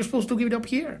place. Maybe you're supposed to give it up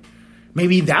here.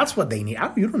 Maybe that's what they need.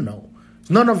 You don't know. It's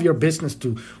none of your business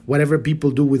to whatever people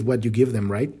do with what you give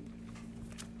them, right?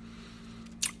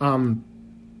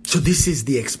 So this is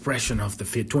the expression of the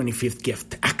 25th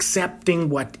gift. Accepting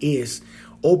what is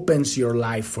opens your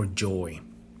life for joy.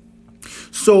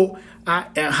 So,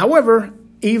 however,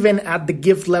 even at the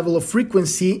gift level of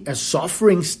frequency, a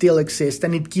suffering still exists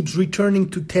and it keeps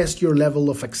returning to test your level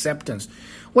of acceptance.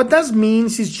 What that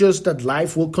means is just that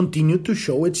life will continue to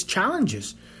show its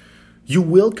challenges. You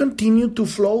will continue to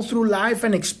flow through life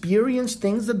and experience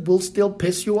things that will still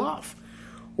piss you off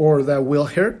or that will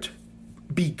hurt,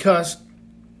 because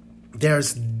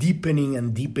there's deepening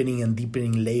and deepening and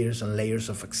deepening layers and layers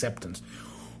of acceptance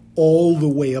all the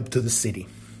way up to the city.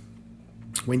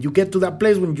 When you get to that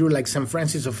place when you're like San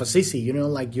Francis of Assisi,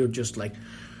 like you're just like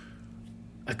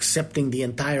accepting the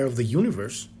entire of the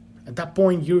universe. At that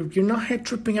point, you're not head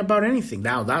tripping about anything.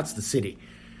 Now that's the city.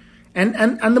 And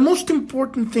the most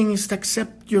important thing is to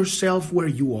accept yourself where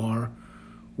you are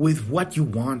with what you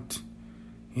want.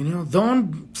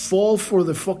 Don't fall for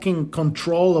the fucking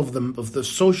control of the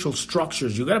social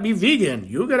structures. You gotta be vegan.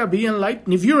 You gotta be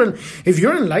enlightened. If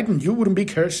you're enlightened, you wouldn't be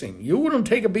cursing. You wouldn't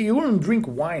take a beer. You wouldn't drink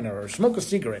wine or smoke a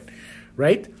cigarette,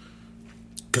 right?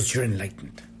 Because you're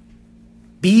enlightened.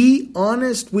 Be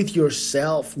honest with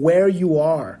yourself where you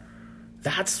are.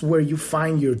 That's where you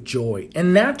find your joy.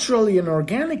 And naturally and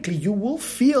organically, you will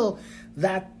feel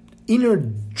that inner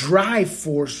drive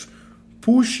force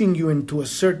pushing you into a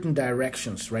certain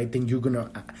directions, right? And you're going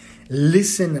to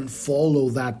listen and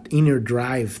follow that inner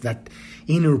drive, that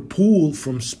inner pull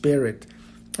from spirit.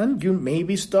 And you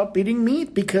maybe stop eating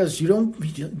meat because you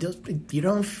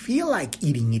don't feel like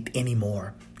eating it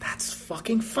anymore. That's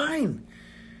fucking fine.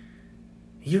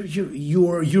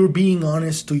 You're being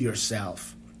honest to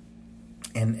yourself.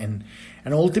 And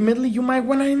ultimately you might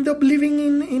want to end up living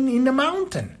in the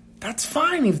mountain. That's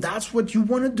fine if that's what you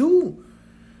want to do.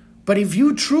 But if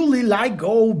you truly like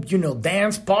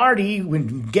dance party,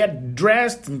 get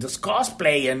dressed and just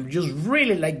cosplay and just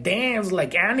really like dance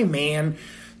like anime and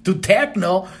do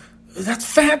techno, that's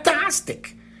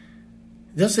fantastic.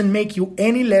 It doesn't make you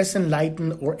any less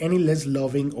enlightened or any less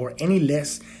loving or any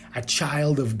less a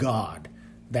child of God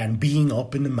than being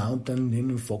up in the mountain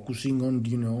and focusing on,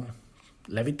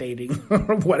 levitating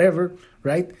or whatever,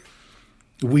 right?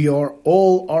 We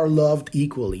all are loved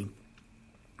equally.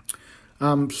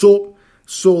 So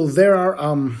there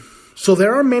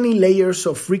are many layers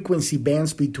of frequency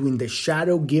bands between the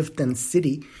shadow, gift, and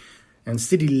city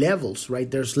levels,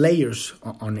 right? There's layers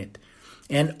on it.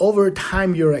 And over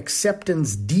time, your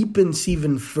acceptance deepens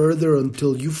even further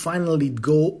until you finally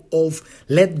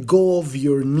let go of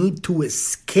your need to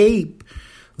escape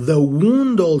the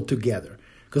wound altogether.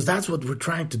 Because that's what we're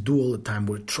trying to do all the time.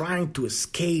 We're trying to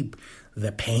escape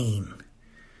the pain.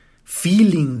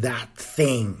 Feeling that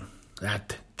thing,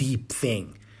 that deep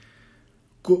thing.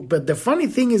 But the funny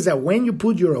thing is that when you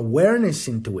put your awareness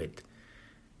into it,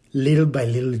 little by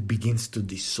little it begins to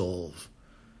dissolve.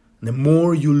 The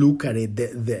more you look at it,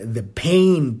 the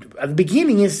pain at the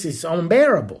beginning is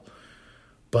unbearable,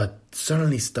 but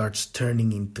suddenly starts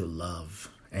turning into love,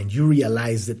 and you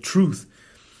realize the truth.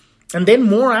 And then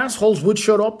more assholes would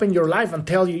show up in your life and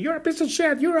tell you, you're a piece of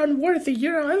shit, you're unworthy,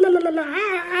 you're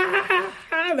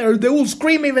they will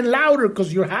scream even louder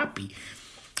because you're happy.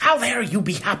 How dare you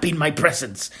be happy in my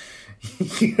presence?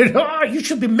 You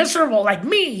should be miserable like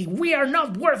me. We are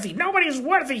not worthy. Nobody's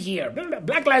worthy here.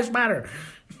 Black Lives Matter.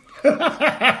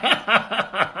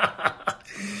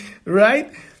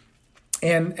 Right?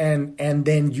 And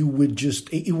then you would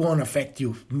it won't affect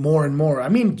you more and more. I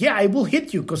mean, yeah, it will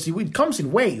hit you because it comes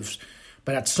in waves,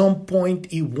 but at some point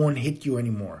it won't hit you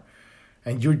anymore.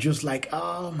 And you're just like,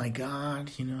 oh my God,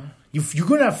 you're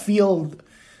going to feel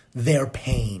their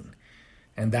pain.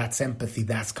 And that's empathy,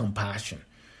 that's compassion.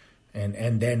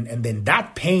 And then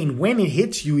that pain, when it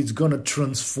hits you, it's going to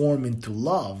transform into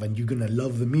love, and you're going to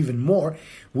love them even more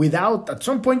at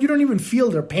some point, you don't even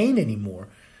feel their pain anymore.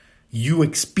 You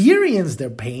experience their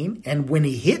pain, and when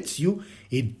it hits you,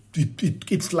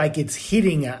 it's like it's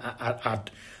hitting a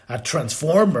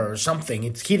transformer or something.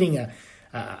 It's hitting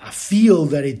a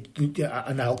field that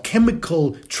an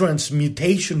alchemical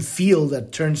transmutation field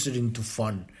that turns it into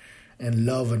fun and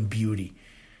love and beauty.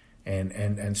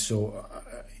 And so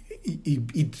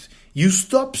you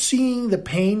stop seeing the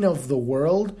pain of the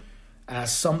world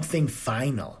as something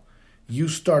final. You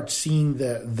start seeing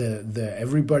the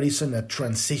everybody's in a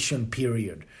transition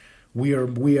period. We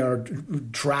are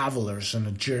travelers on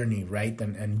a journey, right?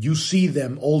 And you see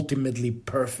them ultimately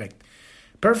perfect.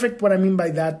 Perfect, what I mean by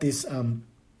that is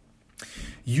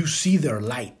you see their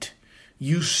light.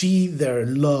 You see their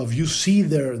love. You see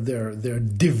their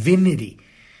divinity.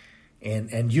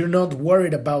 And you're not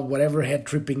worried about whatever head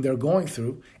tripping they're going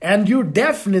through. And you're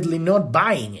definitely not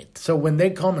buying it. So when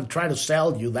they come and try to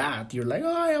sell you that, you're like,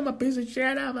 oh, I'm a piece of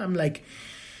shit. I'm like,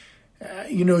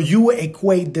 you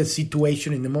equate the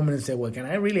situation in the moment and say, well, can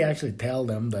I really actually tell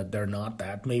them that they're not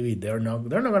that? Maybe they're not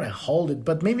going to hold it,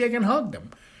 but maybe I can hug them.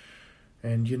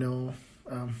 And,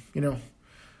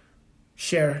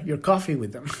 share your coffee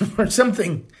with them or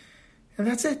something. And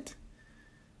that's it.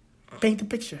 Paint a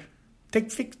picture.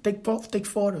 Take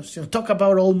photos. Talk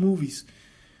about old movies.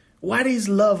 What is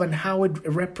love and how it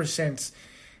represents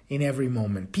in every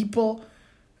moment? People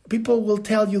will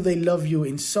tell you they love you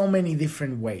in so many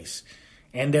different ways.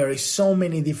 And there is so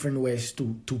many different ways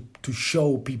to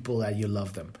show people that you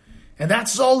love them. And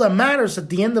that's all that matters at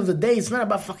the end of the day. It's not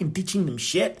about fucking teaching them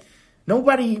shit.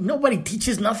 Nobody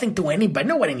teaches nothing to anybody.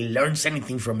 Nobody learns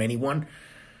anything from anyone.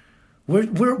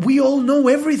 We all know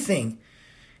everything.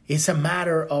 It's a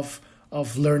matter of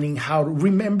learning how,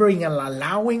 remembering and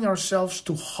allowing ourselves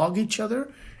to hug each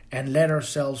other and let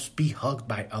ourselves be hugged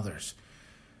by others.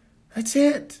 That's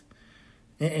it.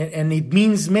 And it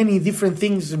means many different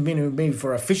things. Maybe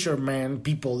for a fisherman,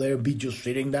 people there be just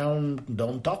sitting down,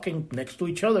 don't talking next to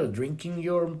each other, drinking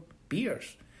your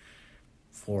beers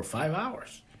for 5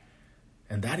 hours.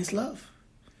 And that is love.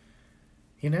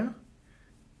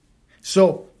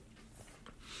 So,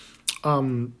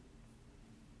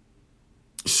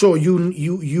 So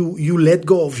you let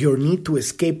go of your need to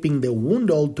escaping the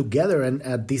wound altogether, and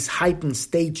at this heightened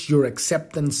stage, your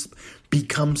acceptance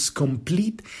becomes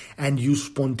complete, and you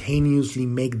spontaneously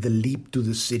make the leap to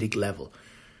the Siddhic level.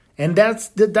 And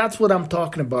that's what I'm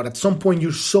talking about. At some point,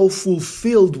 you're so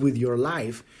fulfilled with your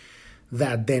life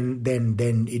that then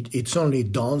it's only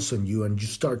dawns on you, and you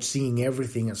start seeing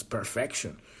everything as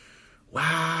perfection.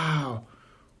 Wow.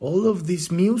 All of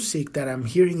this music that I'm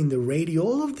hearing in the radio,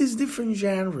 all of these different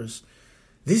genres,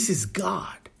 this is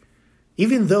God.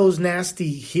 Even those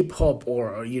nasty hip-hop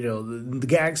or, the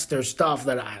gangster stuff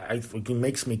that it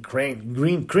makes me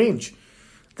cringe,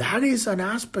 that is an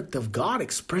aspect of God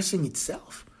expressing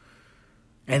itself.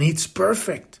 And it's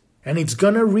perfect. And it's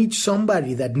going to reach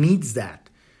somebody that needs that.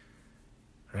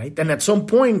 Right? And at some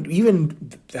point,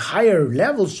 even the higher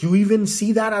levels, you even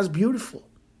see that as beautiful.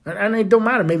 And it don't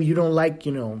matter. Maybe you don't like,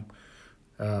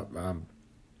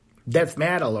 death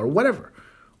metal or whatever,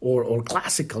 or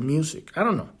classical music. I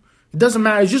don't know. It doesn't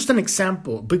matter. It's just an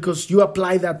example, because you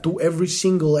apply that to every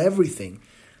single everything,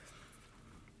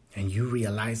 and you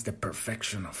realize the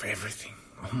perfection of everything.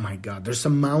 Oh my God! There's a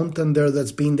mountain there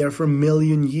that's been there for a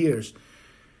million years,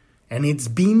 and it's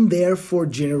been there for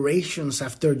generations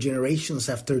after generations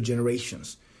after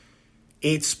generations.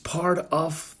 It's part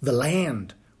of the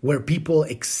land where people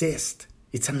exist.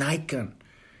 It's an icon.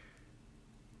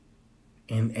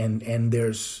 And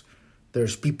there's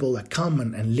people that come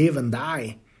and live and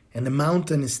die, and the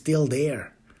mountain is still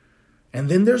there. And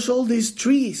then there's all these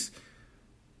trees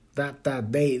that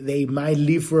they might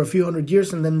live for a few hundred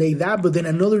years and then they die, but then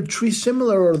another tree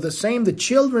similar or the same, the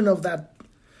children of that,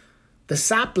 the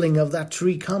sapling of that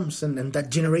tree comes, and that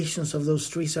generations of those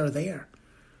trees are there.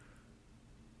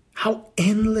 How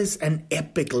endless and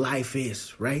epic life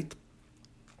is, right?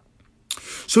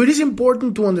 So it is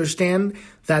important to understand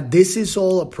that this is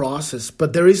all a process,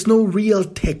 but there is no real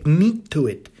technique to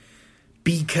it,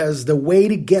 because the way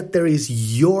to get there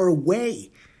is your way.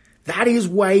 That is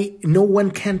why no one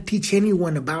can teach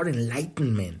anyone about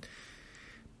enlightenment,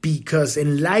 because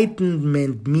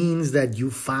enlightenment means that you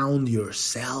found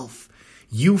yourself.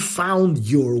 You found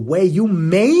your way. You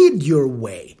made your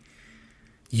way.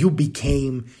 You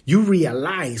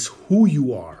realize who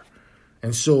you are.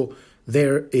 And so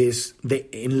there is, the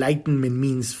enlightenment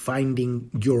means finding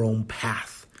your own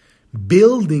path,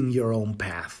 building your own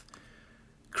path,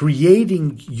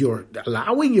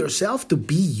 allowing yourself to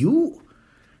be you.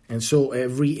 And so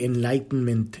every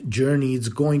enlightenment journey is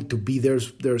going to be,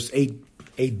 there's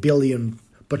 8 billion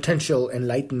potential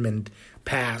enlightenment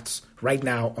paths right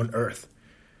now on Earth.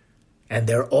 And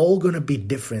they're all going to be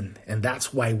different. And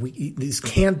that's why this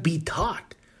can't be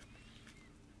taught.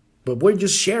 But we're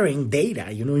just sharing data,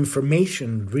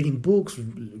 information, reading books,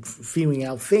 figuring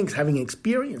out things, having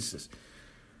experiences.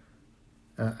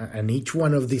 And each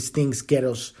one of these things get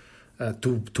us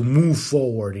to move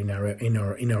forward in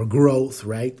our growth,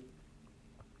 right?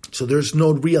 So there's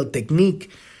no real technique,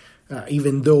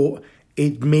 even though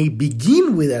it may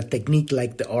begin with a technique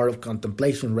like the art of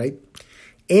contemplation, right?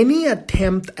 Any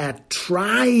attempt at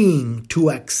trying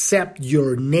to accept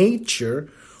your nature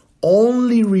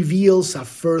only reveals a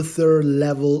further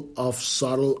level of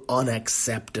subtle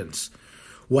unacceptance.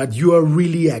 What you are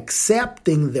really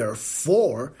accepting,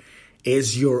 therefore,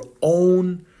 is your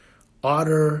own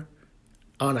utter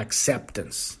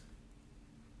unacceptance.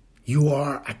 You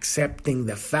are accepting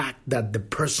the fact that the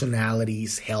personality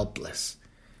is helpless.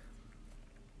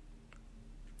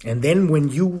 And then when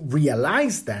you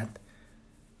realize that,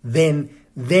 then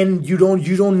you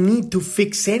don't need to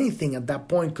fix anything at that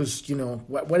point, because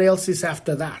what else is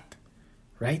after that,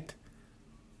 right?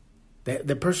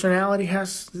 The personality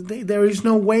there is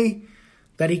no way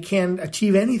that it can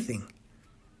achieve anything.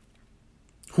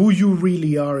 Who you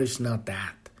really are is not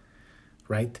that,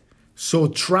 right? So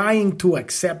trying to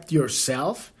accept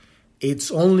yourself, it's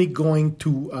only going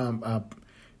to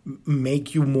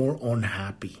make you more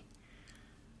unhappy.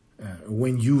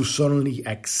 When you suddenly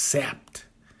accept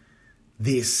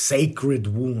this sacred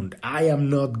wound, I am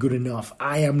not good enough,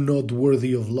 I am not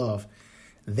worthy of love,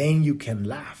 then you can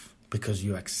laugh because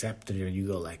you accept it, and you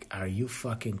go like, are you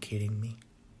fucking kidding me?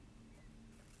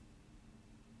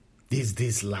 Is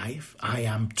this life? I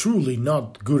am truly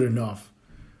not good enough.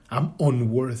 I'm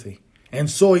unworthy. And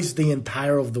so is the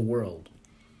entire of the world.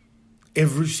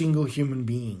 Every single human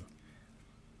being.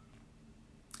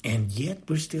 And yet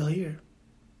we're still here.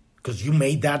 Because you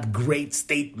made that great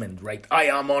statement, right? I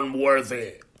am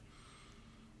unworthy.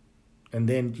 And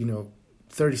then,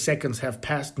 30 seconds have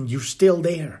passed and you're still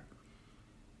there.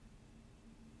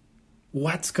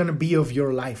 What's going to be of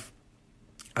your life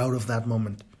out of that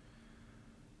moment?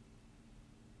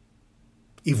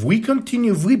 If we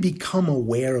become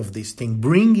aware of this thing,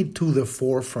 bring it to the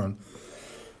forefront,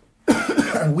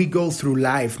 and we go through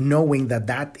life knowing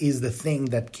that is the thing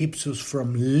that keeps us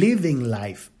from living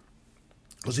life,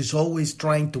 because it's always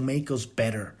trying to make us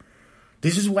better.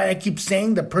 This is why I keep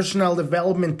saying that personal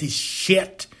development is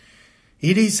shit.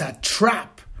 It is a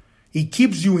trap. It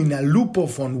keeps you in a loop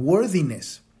of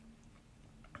unworthiness.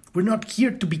 We're not here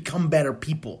to become better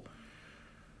people.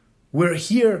 We're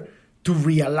here to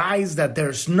realize that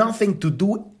there's nothing to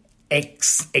do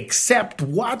except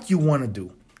what you want to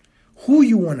do, who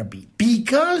you want to be,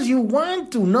 because you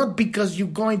want to, not because you're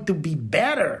going to be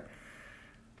better,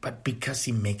 but because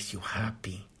it makes you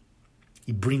happy.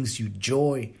 It brings you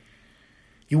joy.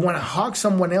 You want to hug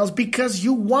someone else because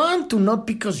you want to, not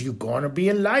because you're going to be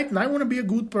enlightened. I want to be a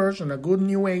good person, a good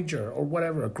New Ager, or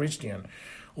whatever, a Christian,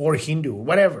 or Hindu,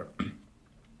 whatever.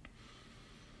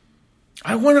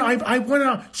 I want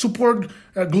to support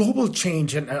global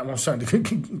change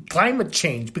and climate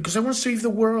change because I want to save the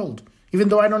world, even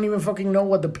though I don't even fucking know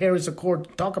what the Paris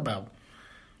Accord talk about.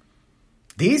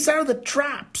 These are the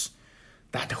traps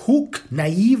that hook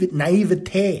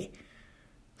naivete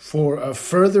for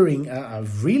furthering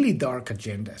really dark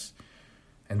agendas.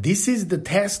 And this is the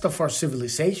test of our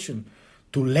civilization,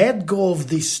 to let go of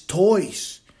these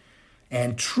toys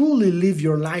and truly live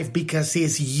your life because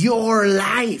it's your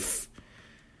life.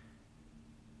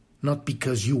 Not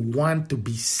because you want to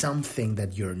be something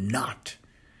that you're not.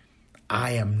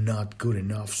 I am not good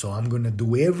enough, so I'm going to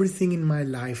do everything in my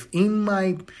life, in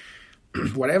my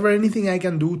anything I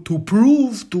can do to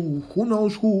prove to who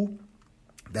knows who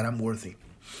that I'm worthy.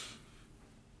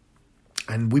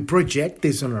 And we project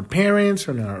this on our parents,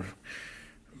 on our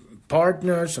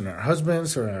partners, on our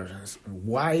husbands, on our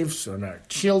wives, on our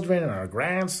children, on our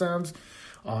grandsons,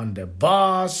 on the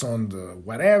boss, on the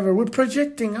whatever. We're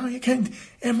projecting,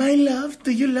 am I loved?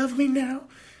 Do you love me now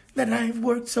that I've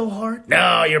worked so hard?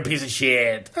 No, you're a piece of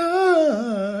shit.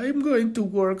 I'm going to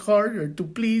work harder to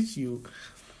please you.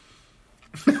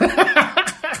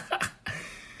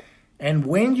 And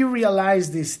when you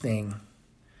realize this thing,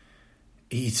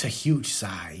 it's a huge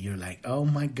sigh. You're like, oh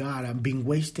my God, I've been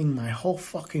wasting my whole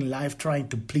fucking life trying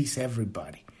to please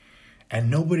everybody. And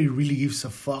nobody really gives a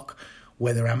fuck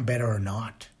whether I'm better or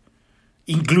not,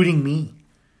 including me.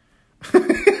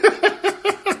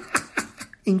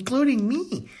 Including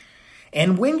me.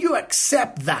 And when you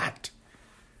accept that,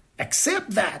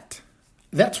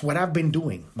 that's what I've been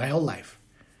doing my whole life.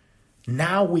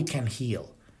 Now we can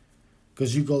heal.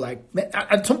 Because you go like,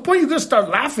 at some point you're going to start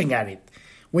laughing at it.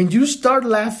 When you start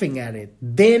laughing at it,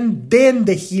 then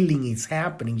the healing is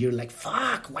happening. You're like,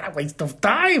 fuck, what a waste of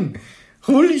time.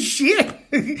 Holy shit.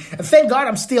 Thank God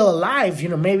I'm still alive.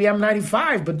 Maybe I'm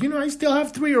 95, but I still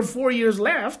have 3 or 4 years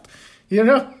left, You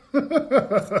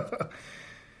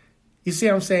see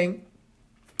what I'm saying?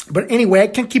 But anyway, I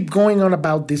can keep going on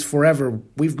about this forever.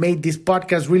 We've made this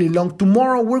podcast really long.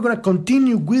 Tomorrow, we're going to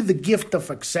continue with the gift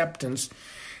of acceptance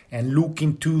and look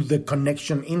into the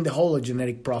connection in the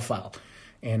hologenetic profile.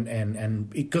 And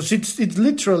because it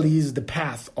literally is the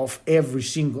path of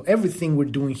everything we're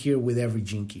doing here with every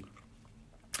Gene Key.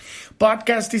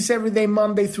 Podcast is every day,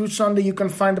 Monday through Sunday. You can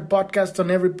find the podcast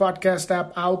on every podcast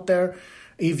app out there.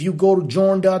 If you go to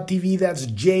journ.tv, that's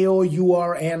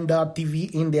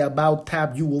JOURN.tv, in the About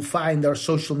tab, you will find our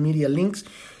social media links.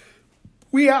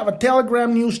 We have a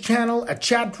Telegram news channel, a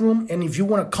chat room, and if you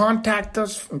want to contact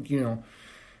us,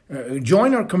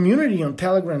 join our community on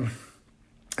Telegram,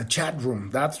 a chat room.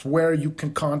 That's where you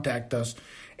can contact us.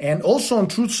 And also on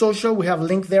Truth Social, we have a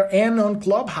link there, and on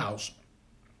Clubhouse.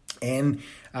 And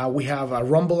we have a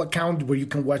Rumble account where you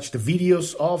can watch the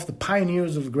videos of the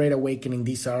pioneers of the Great Awakening.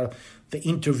 These are the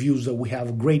interviews that we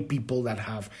have, great people that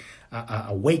have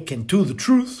awakened to the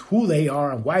truth, who they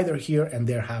are and why they're here, and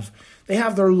they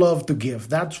have their love to give.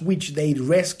 That's which they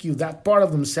rescue, that part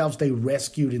of themselves they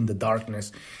rescued in the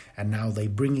darkness, and now they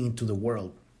bring it into the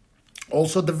world.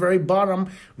 Also, at the very bottom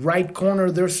right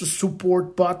corner, there's a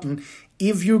support button.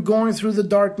 If you're going through the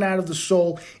dark night of the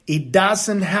soul, it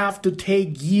doesn't have to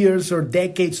take years or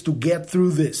decades to get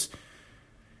through this.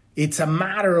 It's a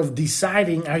matter of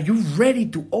deciding, are you ready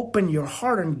to open your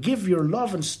heart and give your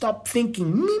love and stop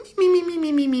thinking, me,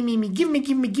 give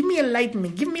me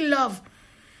enlightenment, give me love.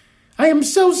 I am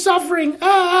so suffering. And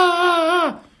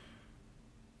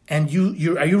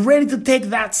are you ready to take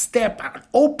that step and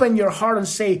open your heart and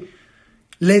say,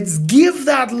 let's give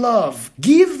that love.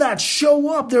 Give that.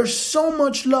 Show up. There's so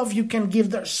much love you can give.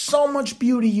 There's so much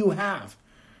beauty you have.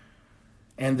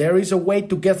 And there is a way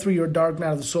to get through your dark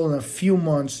night of the soul in a few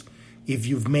months if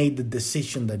you've made the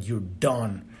decision that you're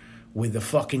done with the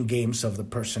fucking games of the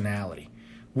personality.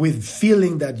 With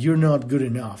feeling that you're not good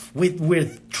enough.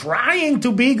 With trying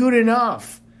to be good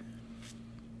enough.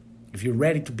 If you're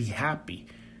ready to be happy,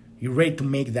 you're ready to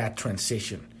make that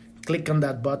transition. Click on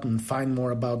that button, find more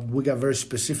about. We got a very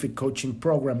specific coaching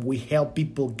program. We help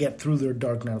people get through their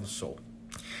dark night of the soul.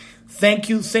 Thank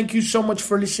you so much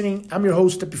for listening. I'm your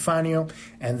host, Epifanio,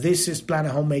 and this is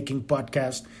Planet Homemaking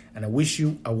Podcast, and I wish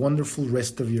you a wonderful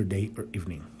rest of your day or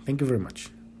evening. Thank you very much.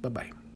 Bye-bye.